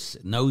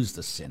knows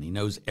the sin. He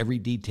knows every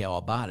detail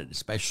about it,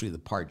 especially the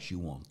parts you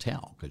won't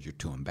tell because you're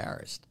too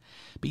embarrassed.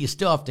 But you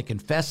still have to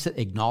confess it,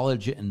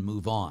 acknowledge it, and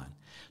move on.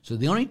 So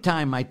the only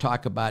time I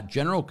talk about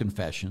general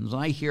confessions,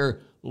 and I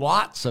hear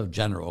lots of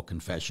general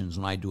confessions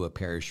when I do a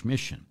parish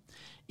mission,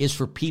 is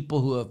for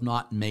people who have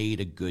not made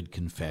a good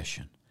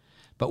confession.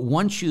 But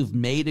once you've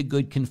made a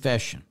good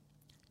confession,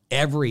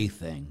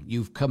 everything,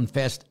 you've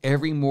confessed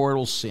every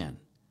mortal sin,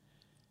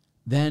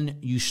 then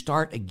you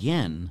start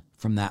again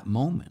from that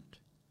moment.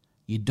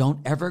 You don't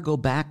ever go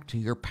back to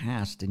your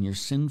past and your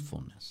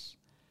sinfulness.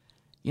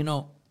 You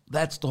know,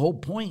 that's the whole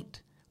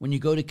point. When you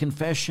go to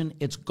confession,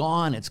 it's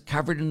gone. It's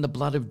covered in the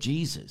blood of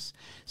Jesus.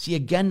 See,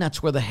 again,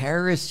 that's where the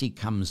heresy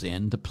comes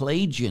in, the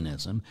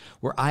Pelagianism,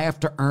 where I have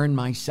to earn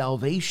my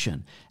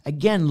salvation.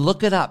 Again,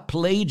 look it up,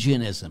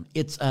 Pelagianism.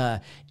 It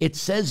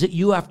says that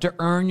you have to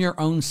earn your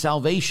own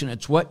salvation.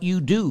 It's what you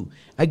do.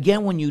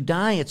 Again, when you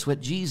die, it's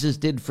what Jesus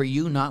did for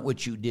you, not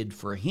what you did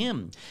for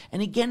him.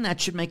 And again, that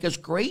should make us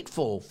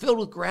grateful, filled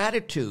with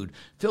gratitude,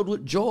 filled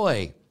with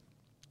joy.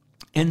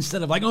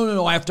 Instead of like, oh,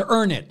 no, I have to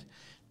earn it.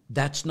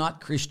 That's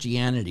not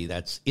Christianity.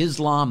 That's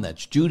Islam.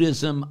 That's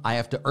Judaism. I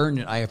have to earn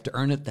it. I have to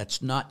earn it.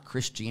 That's not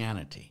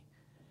Christianity.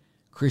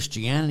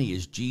 Christianity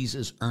is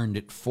Jesus earned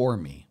it for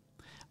me.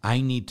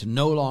 I need to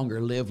no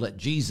longer live. Let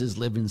Jesus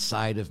live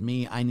inside of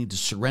me. I need to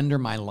surrender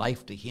my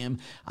life to him.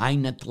 I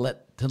need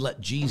to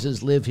let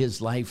Jesus live his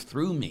life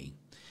through me.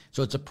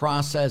 So it's a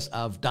process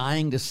of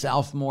dying to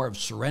self more, of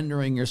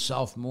surrendering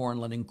yourself more,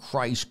 and letting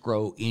Christ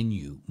grow in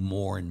you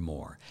more and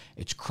more.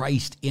 It's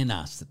Christ in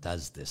us that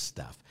does this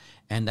stuff.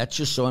 And that's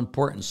just so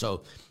important.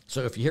 So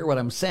if you hear what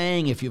I'm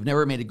saying, if you've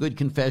never made a good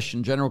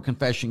confession, general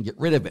confession, get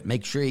rid of it.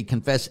 Make sure you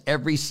confess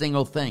every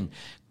single thing.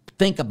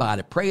 Think about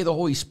it. Pray the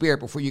Holy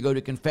Spirit before you go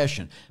to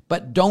confession.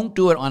 But don't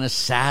do it on a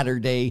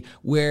Saturday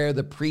where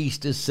the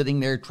priest is sitting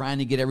there trying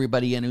to get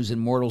everybody in who's in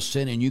mortal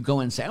sin, and you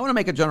go and say, I want to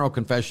make a general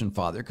confession,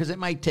 Father, because it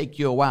might take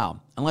you a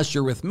while. Unless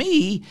you're with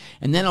me,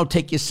 and then it'll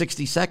take you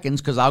 60 seconds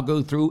because I'll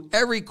go through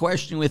every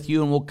question with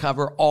you and we'll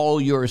cover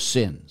all your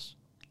sins.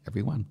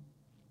 Everyone,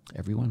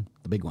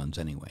 the big ones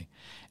anyway.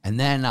 And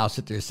then I'll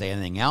sit there and say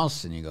anything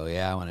else, and you go,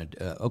 yeah, I want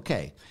to,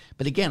 okay.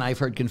 But again, I've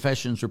heard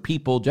confessions for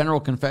people, general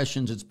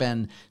confessions, it's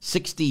been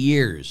 60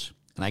 years,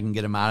 and I can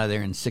get them out of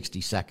there in 60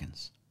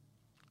 seconds,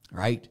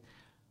 right?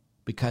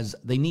 Because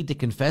they need to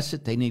confess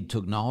it, they need to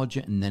acknowledge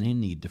it, and then they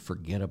need to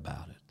forget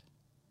about it.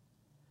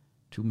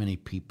 Too many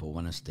people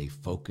want to stay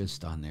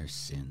focused on their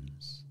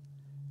sins,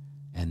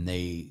 and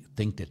they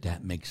think that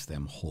that makes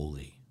them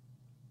holy.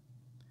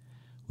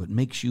 What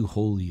makes you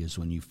holy is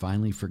when you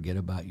finally forget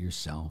about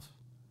yourself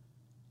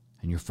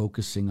and you're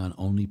focusing on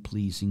only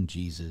pleasing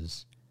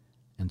Jesus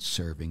and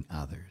serving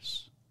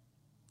others.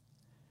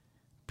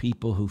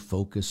 People who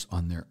focus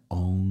on their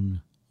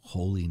own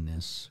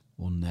holiness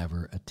will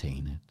never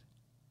attain it.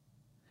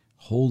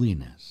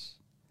 Holiness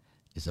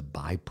is a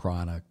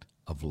byproduct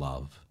of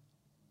love.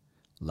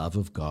 Love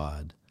of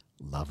God,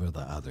 love of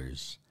the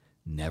others,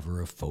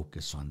 never a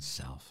focus on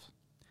self.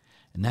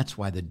 And that's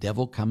why the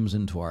devil comes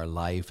into our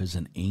life as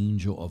an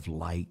angel of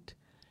light,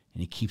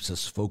 and he keeps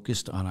us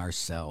focused on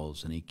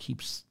ourselves, and he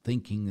keeps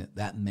thinking that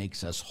that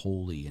makes us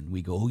holy. And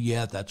we go, oh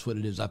yeah, that's what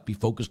it is. I have to be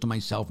focused on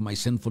myself and my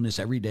sinfulness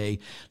every day.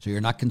 So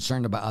you're not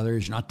concerned about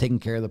others. You're not taking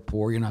care of the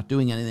poor. You're not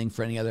doing anything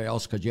for any other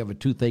else because you have a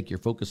toothache. You're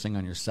focusing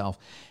on yourself.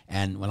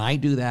 And when I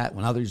do that,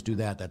 when others do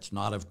that, that's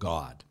not of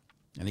God.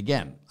 And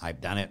again, I've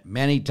done it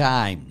many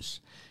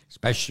times,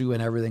 especially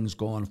when everything's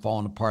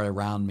falling apart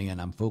around me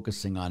and I'm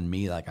focusing on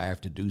me like I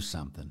have to do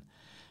something.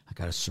 I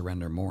got to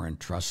surrender more and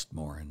trust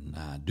more and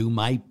do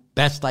my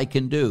best I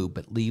can do,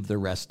 but leave the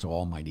rest to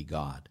Almighty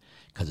God,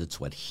 because it's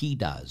what he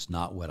does,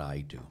 not what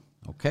I do.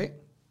 Okay?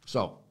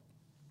 So,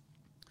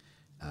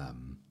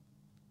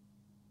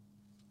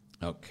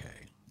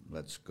 okay,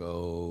 let's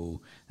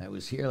go. That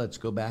was here. Let's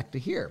go back to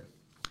here.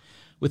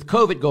 With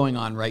COVID going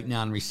on right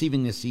now and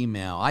receiving this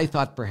email, I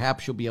thought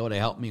perhaps you'll be able to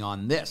help me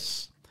on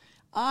this.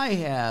 I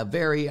have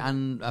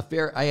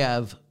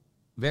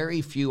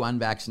very few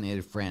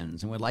unvaccinated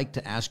friends and would like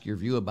to ask your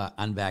view about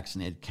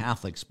unvaccinated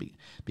Catholics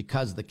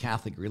because of the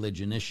Catholic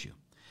religion issue.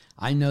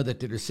 I know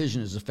that the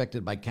decision is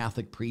affected by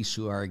Catholic priests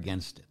who are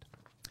against it.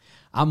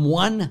 I'm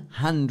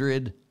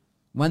 100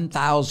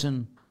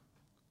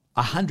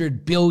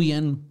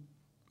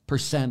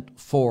 billion%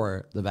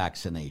 for the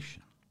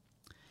vaccination.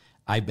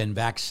 I've been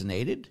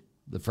vaccinated,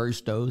 the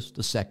first dose,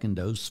 the second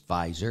dose,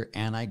 Pfizer,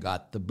 and I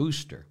got the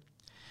booster.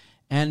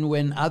 And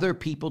when other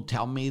people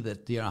tell me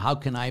that, how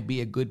can I be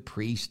a good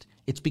priest?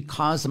 It's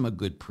because I'm a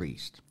good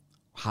priest.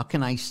 How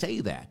can I say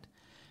that?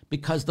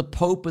 Because the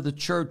Pope of the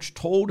Church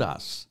told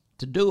us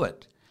to do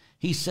it.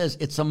 He says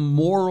it's a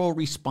moral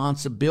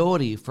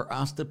responsibility for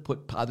us to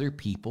put other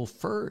people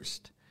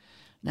first.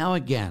 Now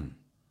again,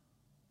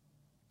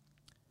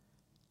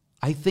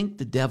 I think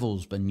the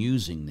devil's been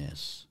using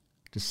this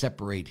to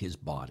separate his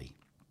body.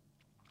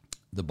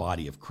 The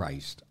body of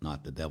Christ,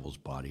 not the devil's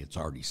body. It's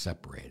already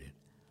separated.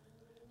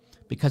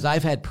 Because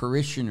I've had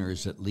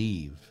parishioners that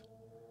leave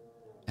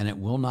and it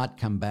will not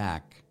come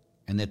back,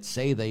 and that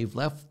say they've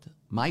left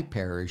my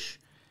parish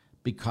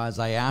because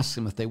I asked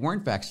them if they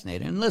weren't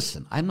vaccinated. And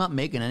listen, I'm not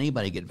making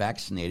anybody get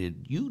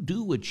vaccinated. You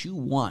do what you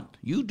want.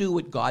 You do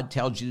what God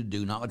tells you to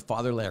do, not what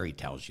Father Larry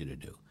tells you to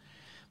do.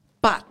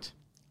 But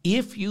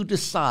if you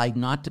decide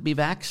not to be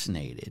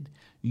vaccinated,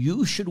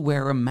 you should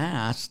wear a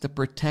mask to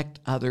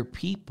protect other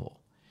people.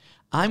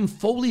 I'm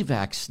fully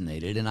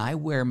vaccinated and I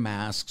wear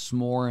masks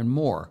more and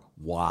more.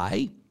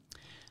 Why?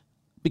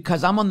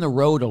 Because I'm on the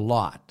road a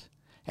lot.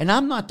 And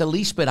I'm not the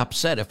least bit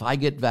upset if I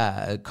get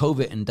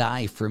COVID and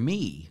die for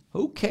me.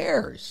 Who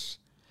cares?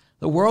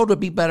 The world would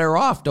be better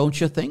off, don't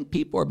you think?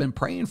 People have been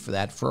praying for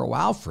that for a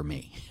while for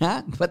me.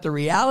 But the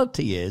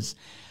reality is,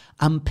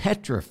 I'm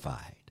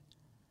petrified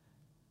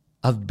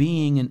of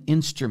being an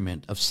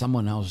instrument of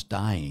someone else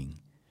dying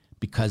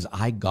because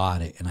I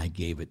got it and I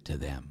gave it to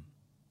them.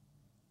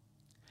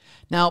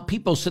 Now,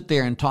 people sit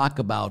there and talk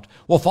about,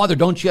 well, Father,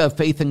 don't you have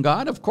faith in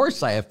God? Of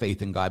course I have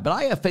faith in God. But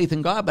I have faith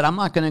in God, but I'm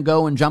not going to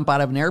go and jump out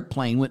of an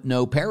airplane with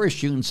no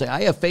parachute and say,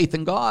 I have faith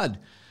in God.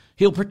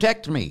 He'll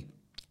protect me.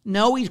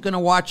 No, he's going to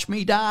watch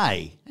me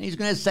die. And he's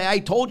going to say, I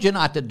told you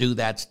not to do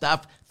that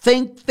stuff.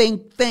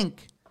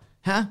 Think.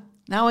 Huh?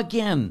 Now,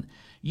 again,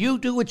 you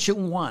do what you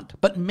want,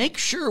 but make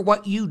sure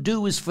what you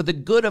do is for the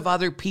good of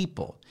other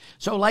people.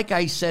 So like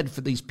I said,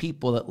 for these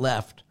people that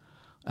left,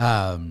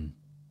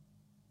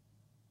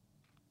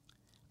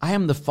 I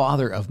am the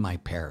father of my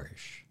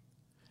parish,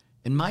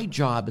 and my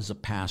job as a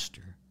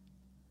pastor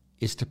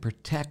is to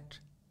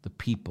protect the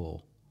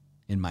people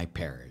in my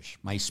parish,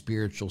 my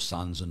spiritual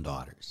sons and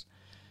daughters.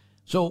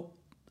 So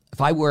if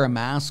I wear a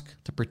mask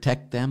to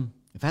protect them,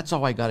 if that's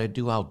all I got to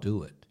do, I'll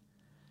do it.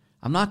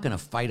 I'm not going to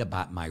fight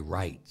about my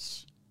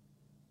rights.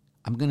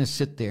 I'm going to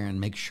sit there and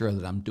make sure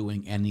that I'm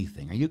doing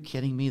anything. Are you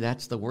kidding me?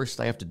 That's the worst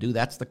I have to do.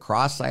 That's the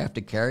cross I have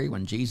to carry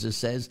when Jesus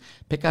says,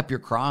 pick up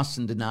your cross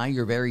and deny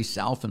your very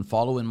self and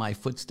follow in my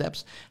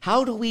footsteps.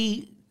 How do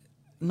we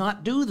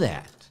not do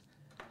that?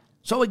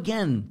 So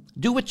again,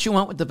 do what you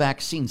want with the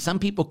vaccine. Some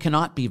people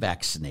cannot be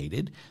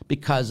vaccinated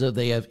because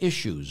they have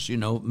issues,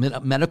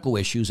 medical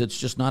issues. It's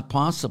just not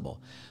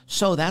possible.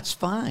 So that's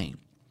fine.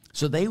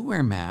 So they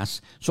wear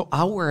masks. So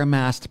I'll wear a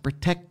mask to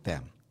protect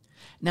them.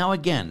 Now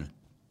again,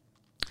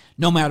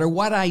 no matter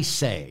what I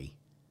say,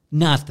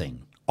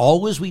 nothing.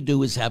 All we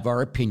do is have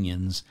our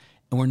opinions,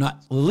 and we're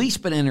not the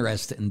least bit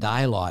interested in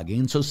dialoguing.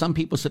 And so some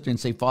people sit there and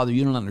say, Father,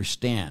 you don't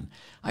understand.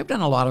 I've done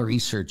a lot of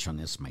research on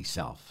this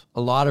myself, a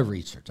lot of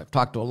research. I've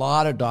talked to a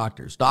lot of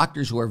doctors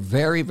who are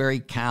very, very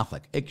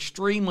Catholic,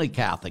 extremely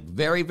Catholic,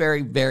 very,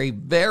 very, very,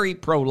 very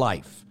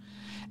pro-life.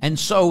 And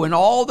so in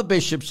all the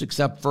bishops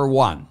except for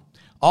one,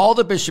 all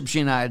the bishops of the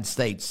United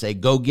States say,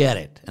 go get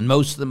it. And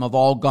most of them have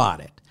all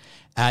got it.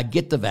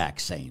 Get the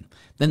vaccine.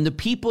 Then the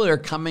people that are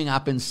coming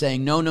up and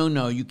saying, no,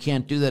 you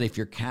can't do that if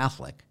you're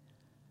Catholic,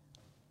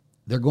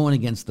 they're going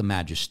against the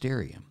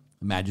magisterium.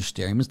 The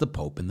magisterium is the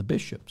Pope and the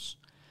bishops.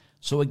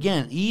 So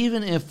again,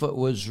 even if it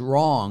was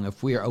wrong,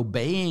 if we are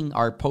obeying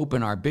our Pope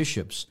and our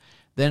bishops,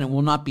 then it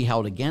will not be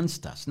held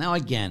against us. Now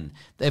again,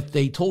 if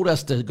they told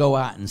us to go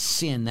out and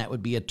sin, that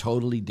would be a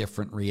totally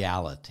different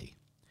reality.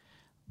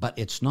 But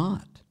it's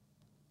not.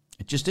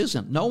 It just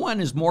isn't. No one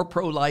is more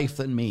pro-life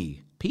than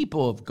me.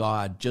 People of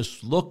God,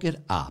 just look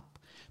it up.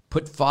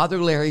 Put Father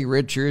Larry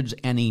Richards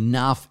and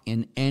enough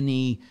in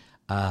any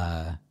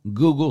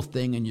Google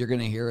thing, and you're going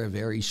to hear a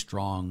very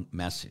strong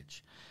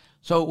message.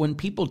 So when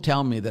people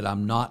tell me that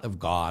I'm not of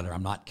God or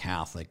I'm not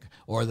Catholic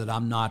or that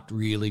I'm not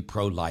really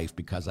pro-life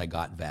because I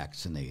got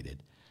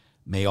vaccinated,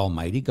 may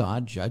Almighty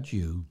God judge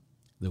you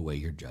the way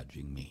you're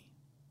judging me.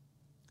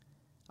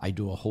 I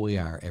do a holy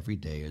hour every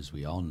day, as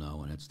we all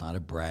know, and it's not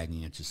a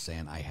bragging. It's just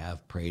saying I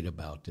have prayed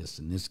about this,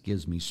 and this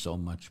gives me so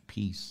much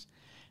peace.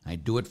 I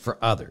do it for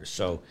others.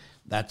 So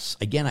that's,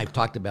 again, I've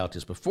talked about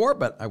this before,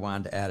 but I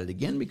wanted to add it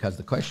again because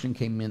the question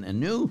came in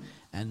anew.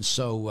 And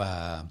so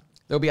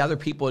there'll be other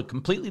people that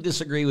completely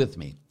disagree with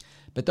me.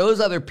 But those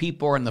other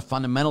people are on the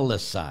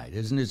fundamentalist side.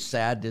 Isn't it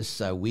sad this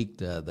week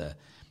the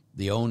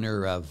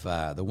owner of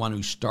the one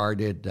who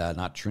started,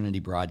 not Trinity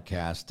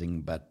Broadcasting,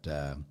 but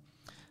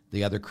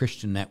the other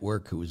Christian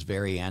network who was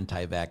very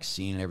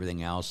anti-vaccine and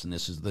everything else, and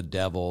this is the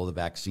devil, the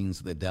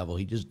vaccine's the devil.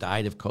 He just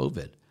died of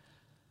COVID.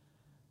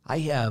 I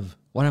have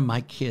one of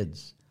my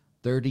kids,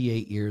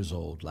 38 years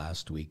old,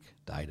 last week,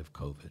 died of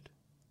COVID.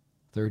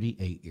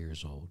 38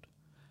 years old.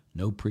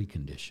 No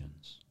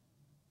preconditions.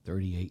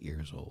 38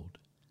 years old.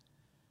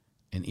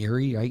 In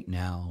Erie right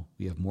now,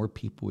 we have more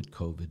people with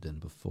COVID than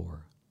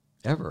before.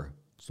 Ever.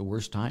 It's the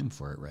worst time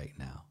for it right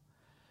now.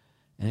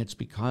 And it's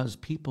because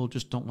people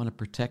just don't want to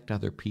protect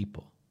other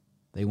people.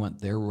 They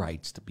want their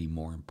rights to be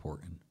more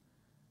important.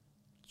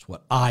 It's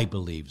what I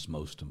believe is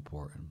most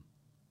important.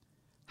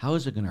 How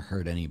is it going to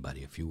hurt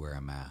anybody if you wear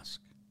a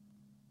mask?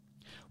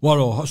 Well,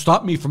 it'll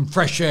stop me from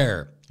fresh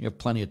air. You have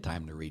plenty of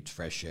time to reach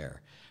fresh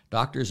air.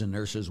 Doctors and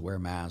nurses wear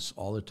masks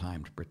all the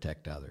time to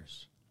protect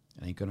others.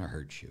 It ain't going to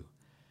hurt you.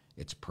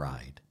 It's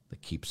pride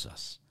that keeps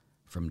us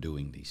from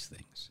doing these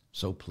things.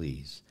 So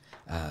please,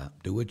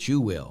 do what you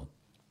will,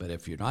 But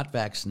if you're not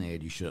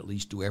vaccinated, you should at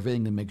least do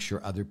everything to make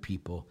sure other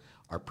people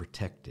are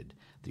protected,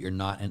 that you're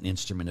not an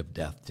instrument of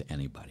death to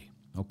anybody.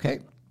 Okay?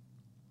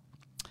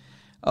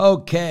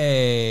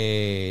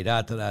 Okay.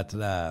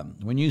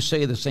 When you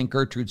say the St.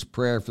 Gertrude's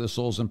prayer for the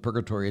souls in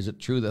purgatory, is it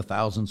true that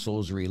 1,000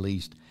 souls are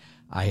released?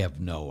 I have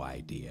no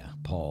idea,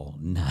 Paul.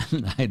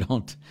 None. I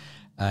don't.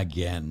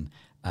 Again,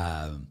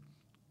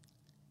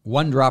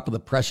 one drop of the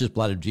precious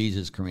blood of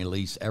Jesus can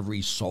release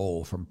every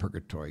soul from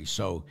purgatory.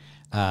 So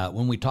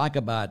when we talk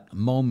about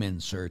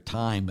moments or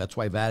time, that's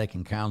why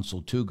Vatican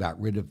Council II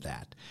got rid of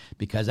that.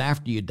 Because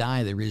after you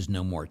die, there is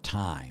no more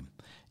time.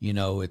 You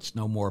know, it's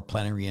no more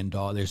plenary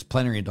indulgence. There's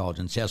plenary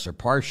indulgence, yes, or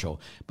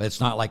partial, but it's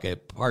not like a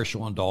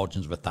partial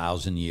indulgence of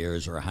 1,000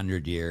 years or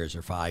 100 years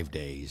or 5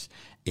 days.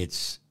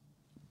 It's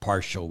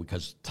partial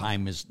because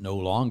time is no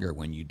longer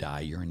when you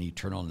die. You're in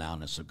eternal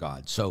nowness of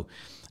God. So,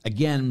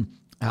 again,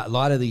 a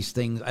lot of these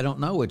things, I don't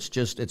know.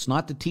 It's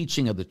not the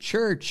teaching of the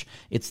church.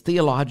 It's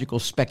theological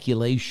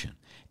speculation.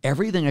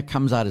 Everything that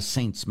comes out of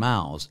saints'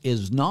 mouths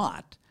is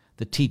not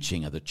the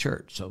teaching of the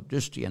church. So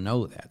just you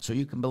know that. So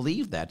you can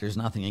believe that. There's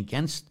nothing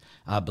against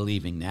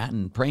believing that.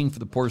 And praying for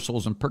the poor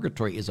souls in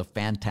purgatory is a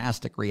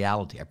fantastic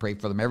reality. I pray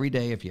for them every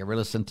day. If you ever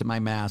listen to my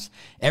Mass,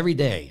 every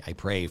day I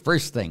pray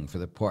first thing for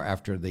the poor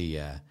after the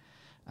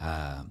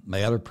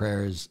my other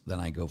prayers. Then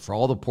I go for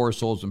all the poor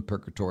souls in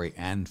purgatory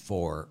and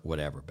for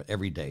whatever, but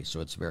every day. So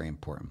it's very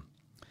important.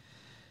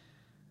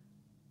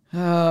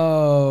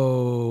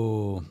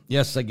 Oh,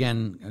 yes,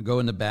 again, go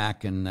in the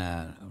back and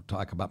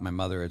talk about my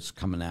mother. It's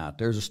coming out.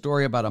 There's a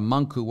story about a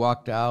monk who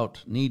walked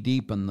out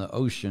knee-deep in the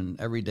ocean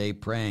every day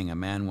praying. A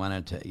man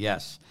wanted to,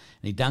 yes.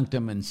 And he dunked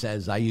him and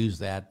says, I use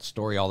that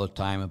story all the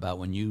time about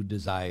when you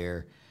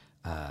desire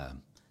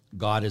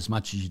God as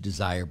much as you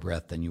desire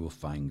breath, then you will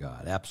find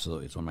God.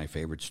 Absolutely. It's one of my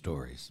favorite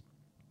stories.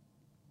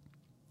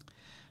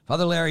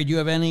 Father Larry, do you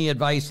have any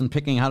advice on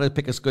picking how to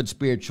pick a good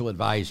spiritual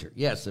advisor?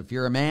 Yes, if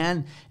you're a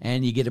man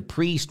and you get a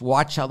priest,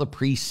 watch how the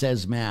priest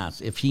says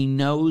Mass. If he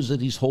knows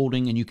that he's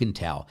holding, and you can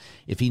tell,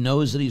 if he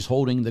knows that he's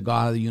holding the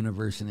God of the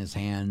universe in his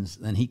hands,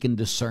 then he can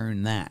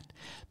discern that.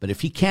 But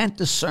if he can't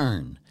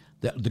discern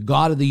that the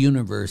God of the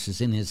universe is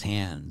in his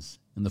hands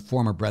in the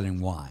form of bread and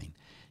wine,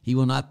 he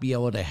will not be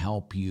able to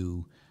help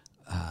you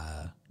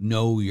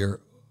know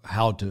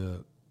how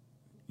to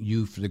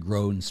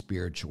grow in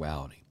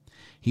spirituality.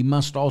 He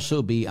must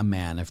also be a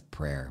man of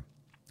prayer.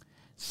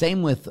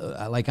 Same with,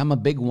 I'm a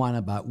big one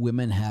about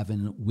women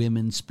having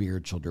women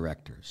spiritual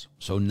directors.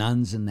 So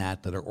nuns and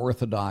that are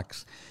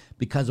orthodox,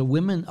 because a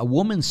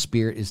woman's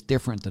spirit is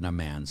different than a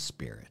man's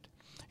spirit.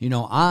 You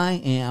know,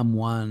 I am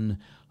one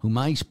who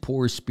my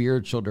poor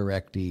spiritual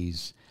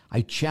directees,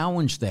 I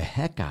challenge the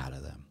heck out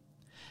of them.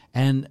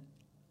 And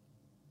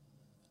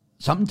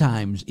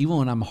sometimes, even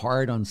when I'm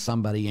hard on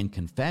somebody in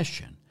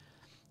confession,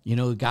 you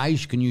know,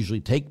 guys can usually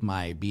take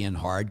my being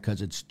hard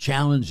because it's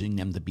challenging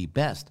them to be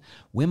best.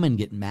 Women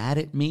get mad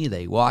at me.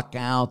 They walk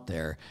out.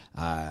 They're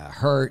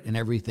hurt and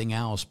everything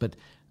else. But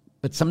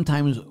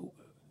sometimes,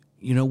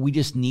 you know, we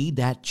just need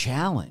that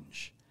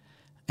challenge.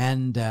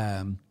 And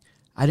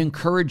I'd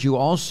encourage you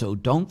also,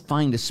 don't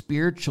find a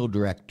spiritual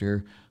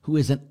director who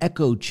is an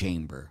echo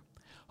chamber,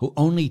 who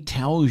only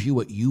tells you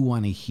what you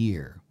want to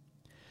hear.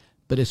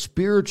 But a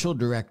spiritual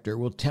director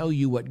will tell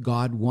you what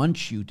God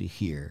wants you to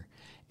hear.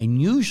 And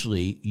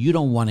usually you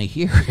don't want to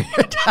hear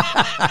it.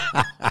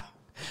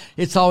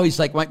 It's always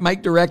like my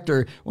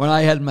director, when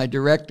I had my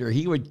director,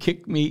 he would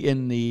kick me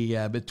in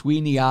the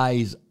between the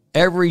eyes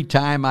every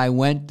time I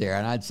went there.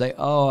 And I'd say,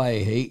 oh,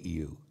 I hate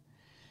you.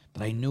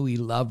 But I knew he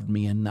loved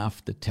me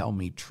enough to tell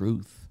me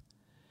truth.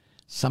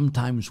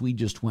 Sometimes we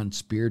just want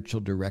spiritual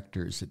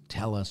directors that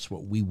tell us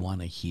what we want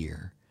to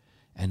hear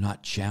and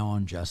not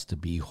challenge us to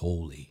be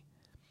holy.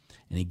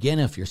 And again,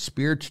 if your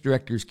spiritual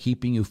director is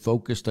keeping you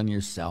focused on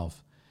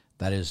yourself,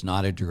 that is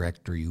not a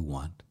director you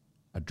want.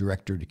 A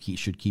director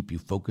should keep you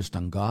focused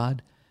on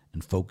God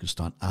and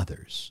focused on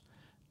others.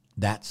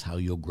 That's how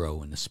you'll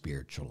grow in the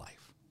spiritual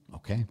life.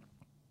 Okay?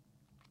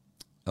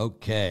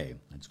 Okay,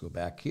 let's go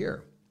back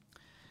here.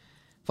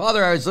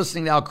 Father, I was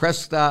listening to Al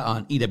Cresta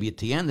on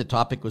EWTN. The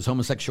topic was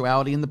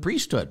homosexuality in the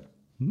priesthood.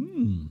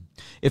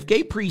 If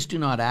gay priests do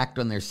not act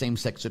on their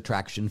same-sex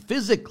attraction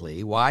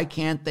physically, why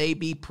can't they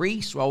be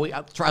priests? Well,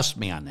 trust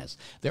me on this.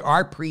 There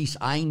are priests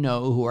I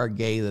know who are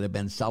gay that have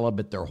been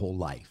celibate their whole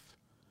life.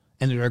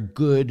 And there are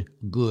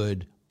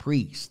good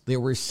priests.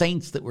 There were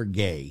saints that were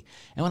gay.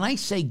 And when I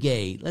say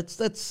gay, let's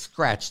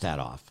scratch that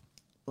off.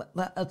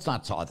 Let's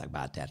not talk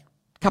about that.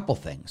 Couple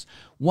things.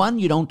 One,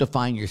 you don't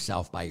define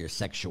yourself by your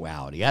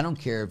sexuality. I don't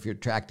care if you're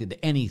attracted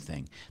to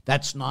anything.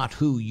 That's not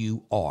who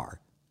you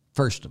are,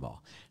 first of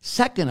all.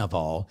 Second of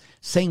all,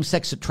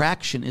 same-sex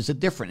attraction is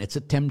it's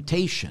a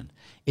temptation.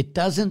 It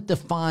doesn't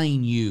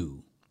define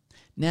you.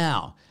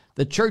 Now,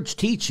 the church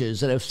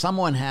teaches that if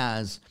someone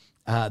has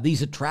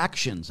these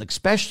attractions,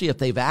 especially if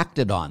they've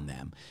acted on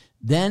them,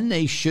 then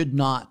they should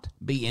not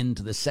be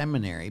into the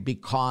seminary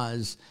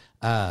because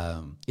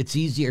it's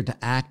easier to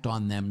act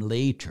on them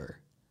later.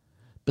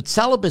 But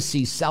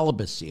celibacy is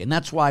celibacy. And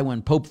that's why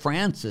when Pope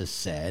Francis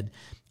said,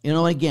 you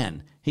know,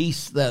 again,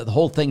 the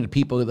whole thing that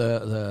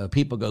the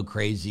people go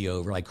crazy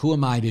over, like, who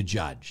am I to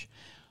judge?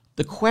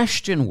 The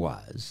question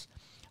was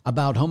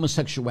about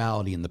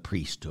homosexuality in the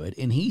priesthood,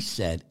 and he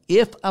said,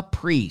 if a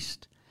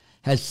priest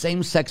has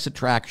same-sex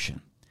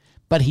attraction,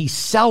 but he's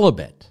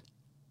celibate,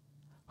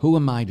 who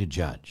am I to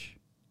judge?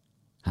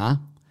 Huh?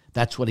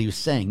 That's what he was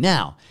saying.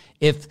 Now,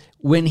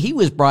 when he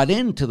was brought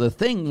into the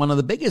thing, one of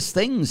the biggest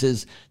things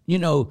is,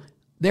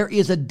 there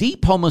is a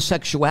deep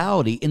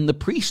homosexuality in the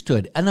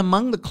priesthood and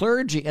among the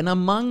clergy and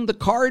among the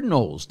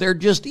cardinals. There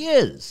just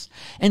is.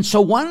 And so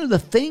one of the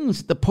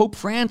things that Pope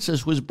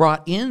Francis was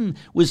brought in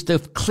was to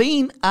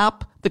clean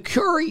up the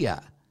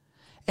curia.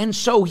 And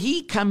so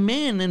he come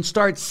in and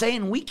starts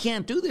saying, we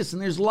can't do this.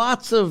 And there's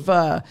lots of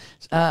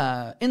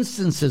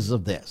instances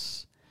of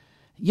this.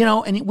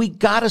 And we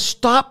got to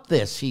stop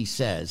this, he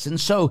says. And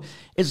so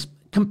as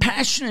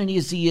compassionate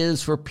as he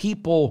is for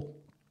people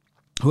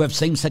who have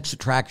same-sex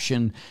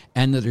attraction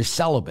and that are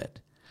celibate,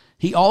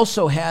 he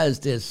also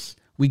has this,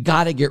 we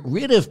got to get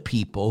rid of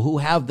people who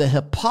have the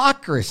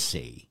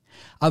hypocrisy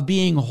of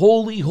being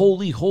holy,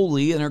 holy,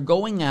 holy, and are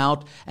going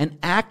out and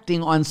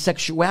acting on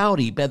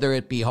sexuality, whether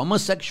it be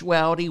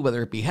homosexuality,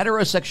 whether it be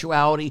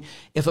heterosexuality.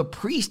 If a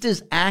priest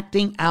is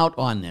acting out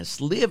on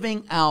this,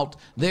 living out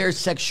their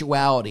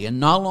sexuality and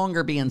no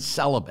longer being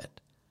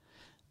celibate,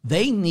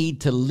 they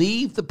need to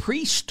leave the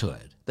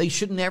priesthood. They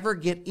should never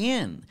get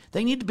in.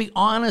 They need to be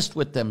honest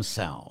with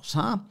themselves,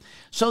 huh?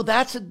 So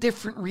that's a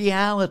different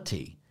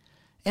reality.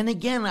 And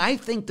again, I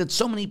think that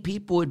so many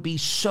people would be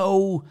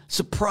so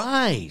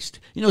surprised.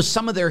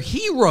 Some of their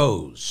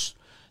heroes,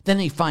 then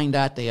they find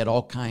out they had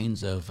all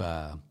kinds of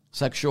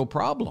sexual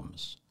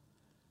problems.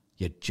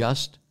 You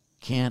just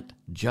can't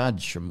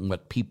judge from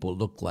what people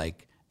look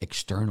like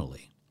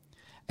externally.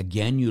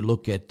 Again, you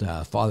look at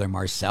Father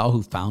Marcel,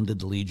 who founded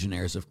the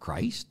Legionnaires of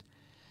Christ.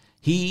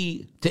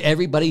 He, to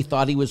everybody,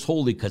 thought he was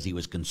holy because he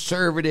was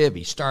conservative.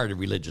 He started a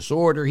religious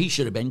order. He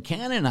should have been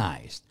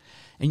canonized.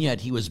 And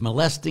yet he was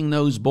molesting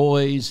those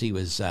boys. He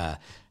was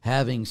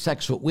having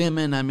sex with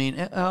women. I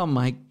mean, oh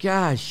my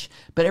gosh.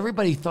 But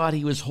everybody thought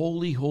he was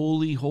holy,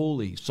 holy,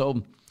 holy.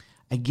 So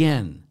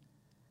again,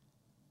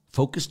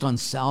 focused on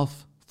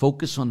self,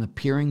 focus on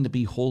appearing to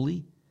be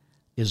holy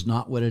is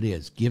not what it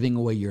is. Giving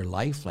away your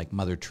life like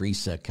Mother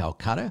Teresa of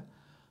Calcutta,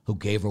 who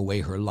gave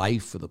away her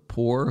life for the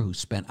poor, who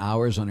spent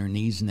hours on her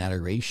knees in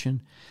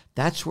adoration.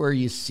 That's where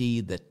you see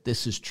that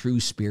this is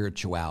true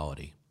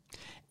spirituality.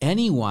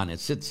 Anyone that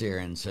sits there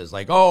and says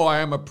like, oh, I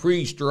am a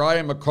priest, or I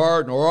am a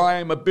cardinal, or I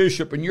am a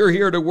bishop, and you're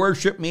here to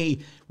worship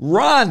me,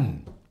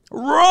 run.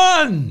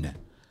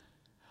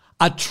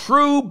 A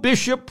true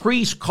bishop,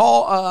 priest,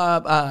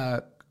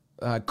 cardinal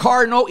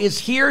is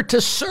here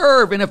to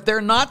serve, and if they're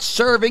not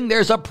serving,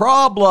 there's a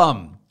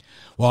problem.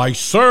 Well, I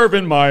serve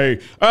in my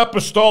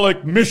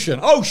apostolic mission.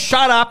 Oh,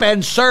 shut up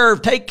and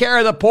serve. Take care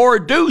of the poor.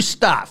 Do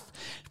stuff.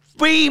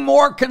 Be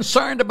more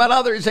concerned about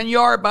others than you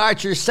are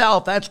about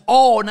yourself. That's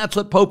all, and that's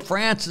what Pope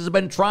Francis has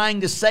been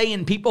trying to say,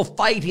 and people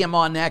fight him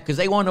on that because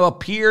they want to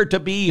appear to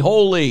be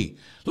holy.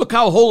 Look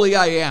how holy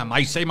I am.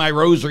 I say my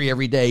rosary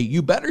every day.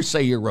 You better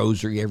say your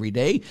rosary every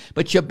day,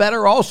 but you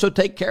better also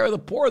take care of the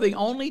poor. The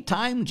only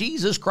time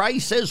Jesus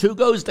Christ says, who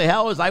goes to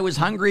hell, is I was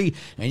hungry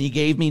and you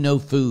gave me no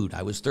food.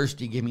 I was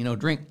thirsty, you gave me no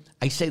drink.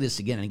 I say this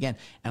again and again,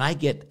 and I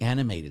get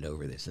animated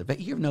over this. I bet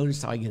you've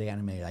noticed how I get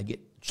animated. I get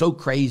so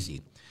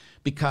crazy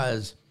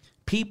because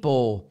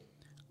people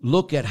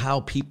look at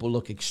how people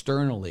look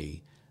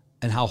externally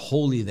and how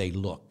holy they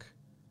look.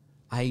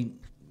 I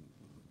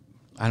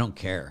don't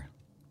care.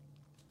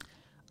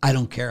 I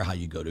don't care how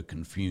you go to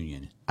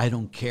communion. I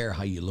don't care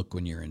how you look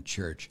when you're in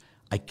church.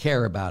 I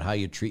care about how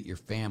you treat your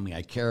family.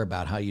 I care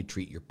about how you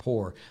treat your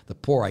poor. The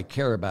poor, I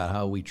care about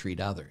how we treat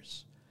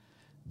others.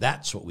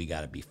 That's what we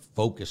got to be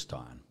focused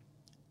on,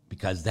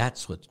 because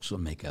that's what's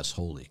going to make us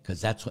holy, because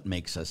that's what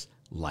makes us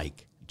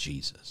like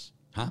Jesus.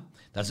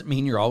 Doesn't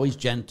mean you're always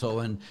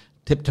gentle and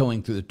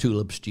tiptoeing through the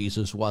tulips.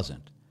 Jesus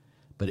wasn't.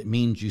 But it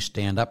means you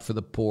stand up for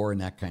the poor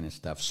and that kind of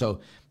stuff.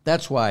 So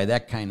that's why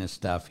that kind of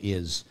stuff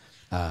is,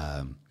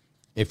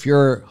 if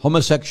you're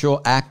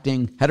homosexual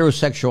acting,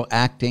 heterosexual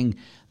acting,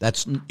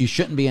 you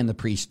shouldn't be in the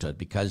priesthood,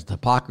 because the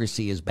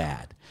hypocrisy is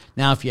bad.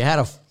 Now, if you had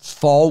a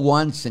fall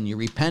once and you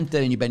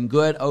repented and you've been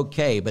good,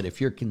 okay. But if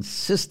you're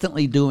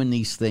consistently doing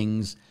these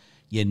things,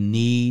 you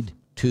need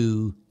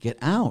to get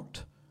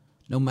out,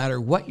 no matter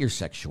what your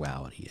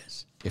sexuality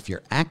is. If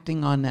you're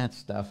acting on that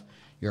stuff,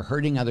 you're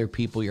hurting other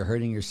people, you're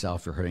hurting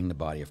yourself, you're hurting the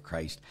body of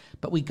Christ.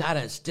 But we got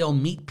to still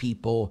meet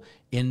people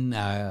in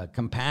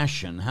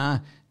compassion,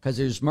 because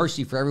there's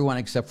mercy for everyone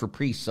except for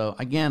priests. So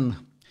again,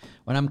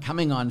 when I'm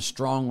coming on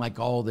strong like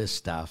all this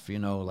stuff, you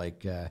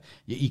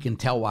can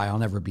tell why I'll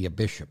never be a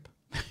bishop.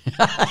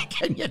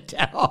 Can you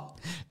tell?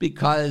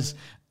 Because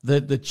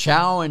the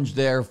challenge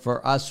there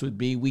for us would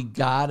be, we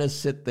got to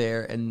sit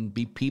there and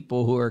be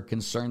people who are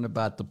concerned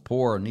about the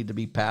poor, need to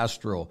be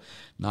pastoral,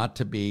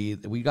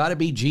 we got to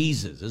be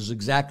Jesus. This is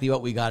exactly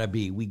what we got to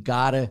be. We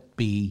got to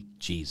be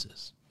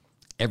Jesus.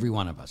 Every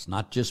one of us,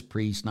 not just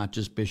priests, not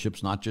just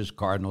bishops, not just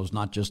cardinals,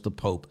 not just the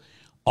Pope,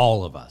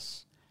 all of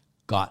us.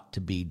 got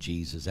to be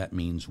Jesus. That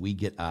means we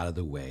get out of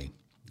the way.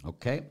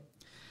 Okay?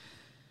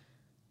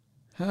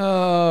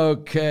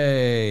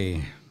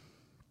 Okay.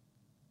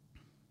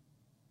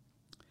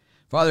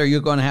 Father, you're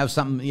going to have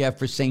something,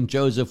 for St.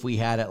 Joseph. We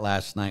had it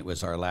last night,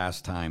 was our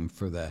last time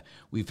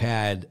we've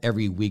had,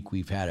 every week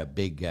we've had a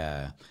big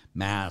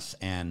Mass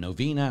and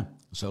novena.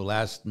 So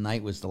last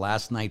night was the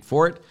last night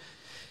for it.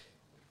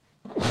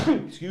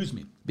 Excuse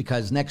me.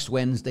 Because next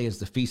Wednesday is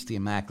the Feast of the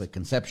Immaculate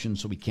Conception,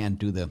 so we can't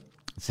do the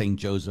St.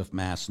 Joseph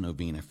Mass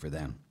novena for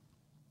them.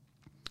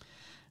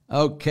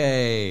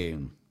 Okay.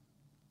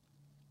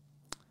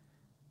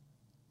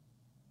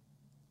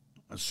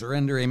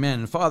 Surrender,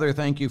 amen. Father,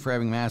 thank you for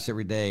having Mass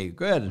every day.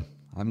 Good.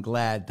 I'm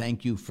glad.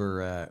 Thank you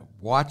for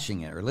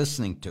watching it or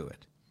listening to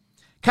it.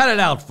 Cut it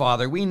out,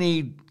 Father. We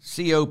need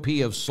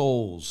COP of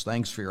souls.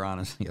 Thanks for your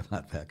honesty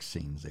about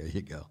vaccines. There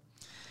you go.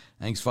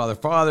 Thanks, Father.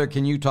 Father,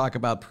 can you talk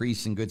about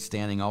priests in good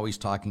standing, always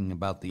talking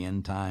about the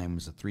end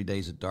times, the 3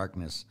 days of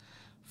darkness?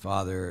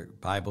 Father,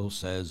 Bible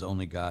says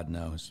only God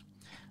knows.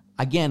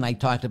 Again, I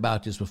talked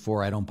about this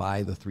before. I don't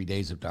buy the 3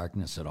 days of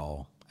darkness at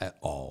all.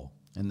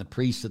 And the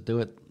priests that do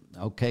it,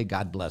 okay,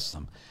 God bless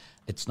them.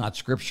 It's not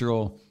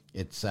scriptural.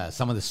 It's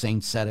some of the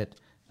saints said it.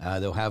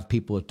 They'll have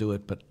people that do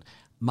it. But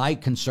my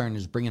concern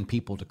is bringing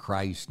people to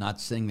Christ, not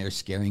sitting there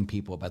scaring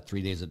people about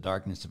 3 days of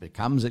darkness. If it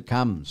comes, it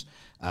comes.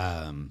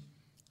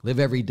 Live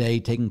every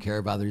day, taking care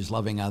of others,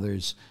 loving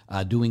others,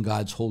 doing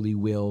God's holy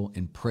will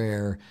in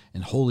prayer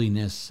and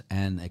holiness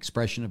and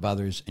expression of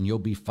others, and you'll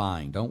be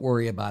fine. Don't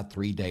worry about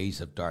 3 days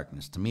of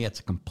darkness. To me,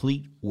 it's a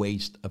complete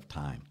waste of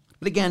time.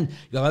 But again,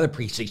 you have other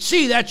priests say,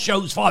 see, that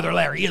shows Father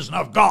Larry isn't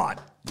of God.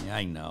 Yeah,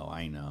 I know.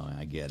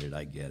 I get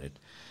it.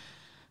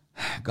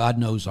 God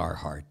knows our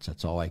hearts.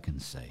 That's all I can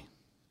say.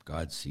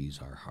 God sees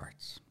our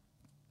hearts.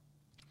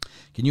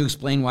 Can you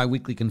explain why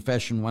weekly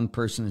confession, one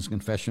person is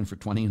confession for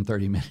 20 and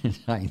 30 minutes?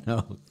 I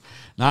know.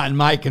 Not in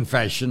my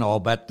confessional,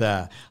 but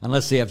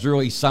unless they have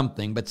really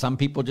something. But some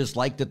people just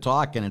like to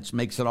talk, and it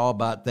makes it all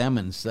about them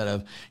instead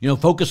of,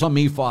 focus on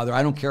me, Father.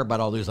 I don't care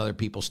about all those other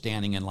people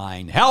standing in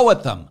line. Hell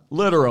with them.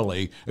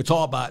 Literally. It's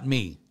all about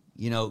me.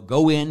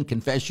 Go in,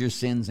 confess your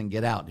sins, and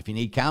get out. If you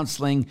need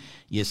counseling,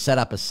 you set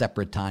up a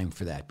separate time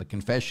for that. But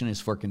confession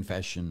is for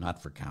confession,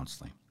 not for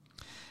counseling.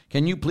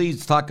 Can you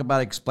please talk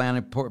about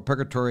explaining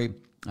purgatory?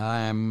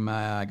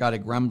 I got a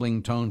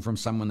grumbling tone from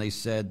someone. They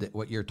said that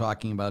what you're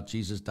talking about,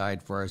 Jesus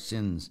died for our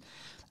sins.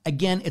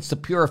 Again, it's the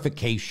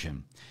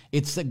purification.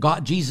 It's that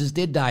God, Jesus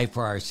did die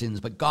for our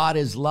sins, but God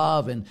is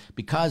love, and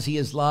because he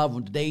is love,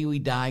 when the day we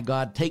die,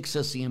 God takes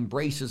us, he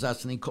embraces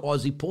us, and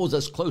he pulls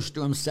us close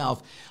to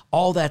himself.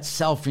 All that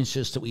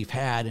selfishness that we've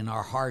had in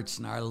our hearts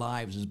and our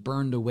lives is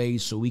burned away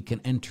so we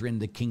can enter into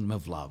the kingdom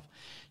of love.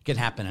 It can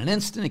happen in an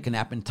instant. It can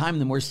happen in time.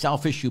 The more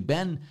selfish you've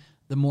been,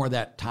 the more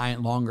that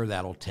time, longer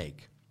that'll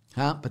take.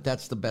 But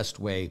that's the best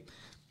way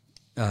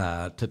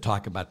to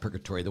talk about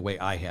purgatory, the way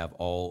I have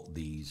all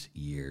these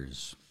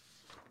years.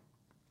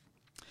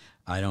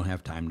 I don't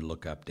have time to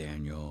look up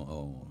Daniel.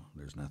 Oh,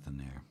 there's nothing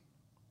there.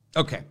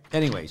 Okay,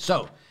 anyway,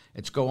 so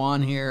let's go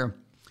on here.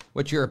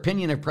 What's your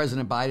opinion of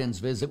President Biden's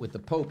visit with the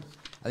Pope?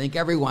 I think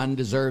everyone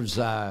deserves,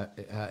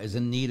 is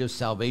in need of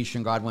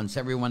salvation. God wants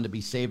everyone to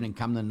be saved and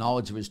come to the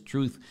knowledge of his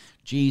truth.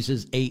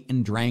 Jesus ate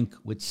and drank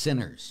with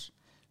sinners.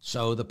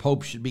 So the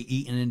Pope should be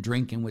eating and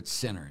drinking with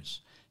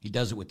sinners. He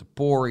does it with the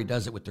poor. He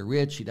does it with the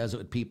rich. He does it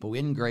with people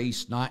in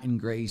grace, not in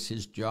grace.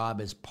 His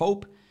job as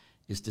Pope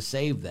is to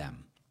save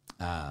them.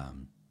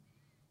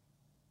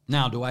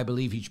 Now, do I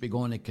believe he should be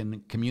going to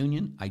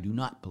communion? I do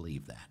not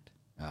believe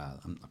that.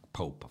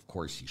 Pope, of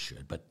course he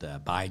should, but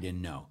Biden,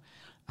 no.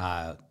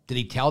 Did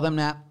he tell them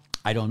that?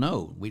 I don't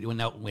know. We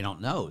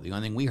don't know. The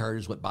only thing we heard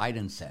is what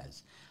Biden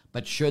says.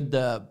 But should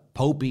the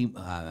Pope be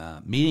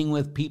meeting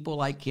with people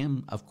like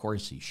him? Of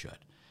course he should.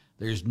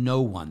 There's no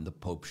one the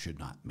Pope should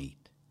not meet.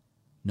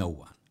 No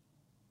one.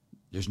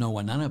 There's no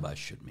one none of us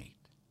should meet.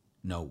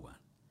 No one.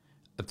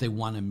 If they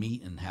want to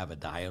meet and have a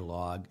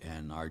dialogue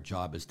and our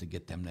job is to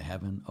get them to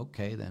heaven,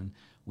 okay, then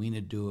we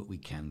need to do what we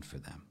can for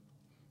them.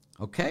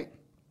 Okay?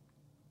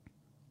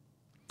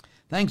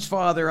 Thanks,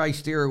 Father. I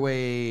steer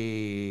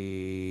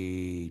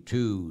away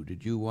too.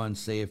 Did you once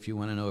say if you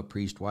want to know a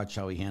priest, watch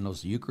how he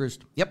handles the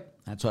Eucharist? Yep,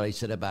 that's what I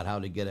said about how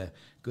to get a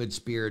good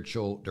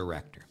spiritual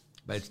director.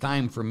 But it's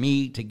time for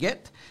me to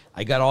get.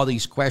 I got all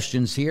these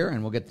questions here,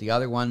 and we'll get the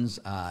other ones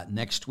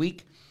next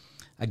week.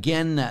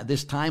 Again,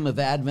 this time of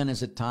Advent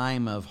is a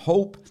time of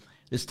hope.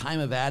 This time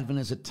of Advent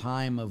is a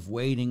time of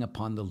waiting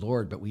upon the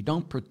Lord. But we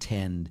don't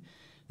pretend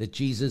that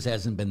Jesus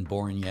hasn't been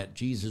born yet.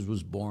 Jesus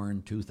was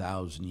born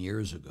 2,000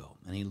 years ago,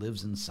 and he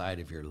lives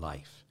inside of your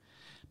life.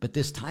 But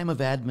this time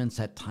of Advent's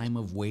that time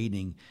of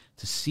waiting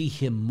to see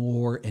him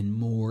more and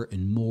more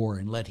and more,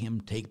 and let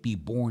him be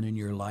born in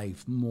your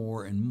life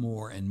more and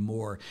more and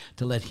more,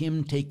 to let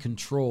him take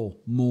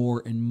control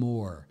more and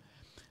more.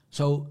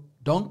 So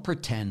don't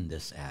pretend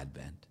this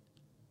Advent.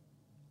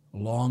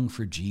 Long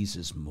for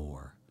Jesus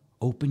more.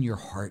 Open your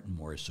heart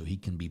more so he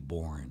can be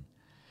born.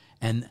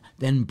 And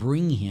then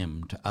bring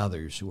him to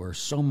others who are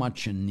so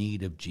much in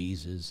need of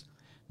Jesus.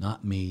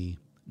 Not me,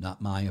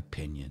 not my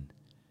opinion.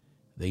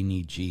 They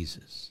need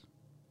Jesus.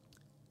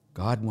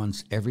 God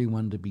wants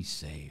everyone to be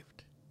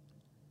saved.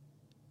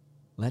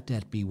 Let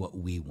that be what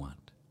we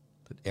want,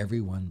 that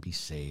everyone be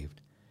saved,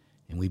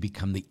 and we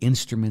become the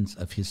instruments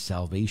of his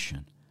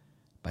salvation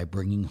by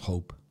bringing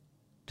hope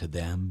to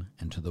them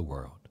and to the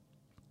world.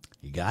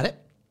 You got it?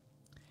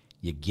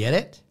 You get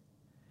it?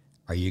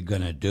 Are you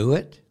going to do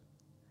it?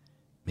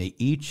 May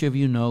each of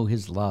you know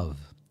his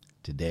love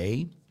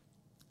today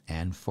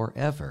and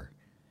forever.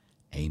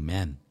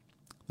 Amen.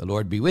 The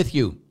Lord be with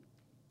you.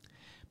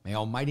 May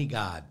Almighty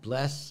God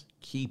bless,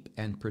 keep,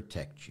 and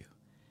protect you.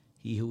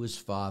 He who is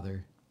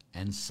Father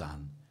and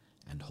Son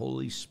and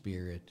Holy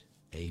Spirit.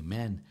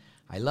 Amen.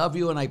 I love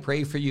you and I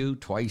pray for you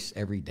twice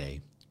every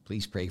day.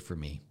 Please pray for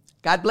me.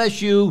 God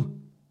bless you.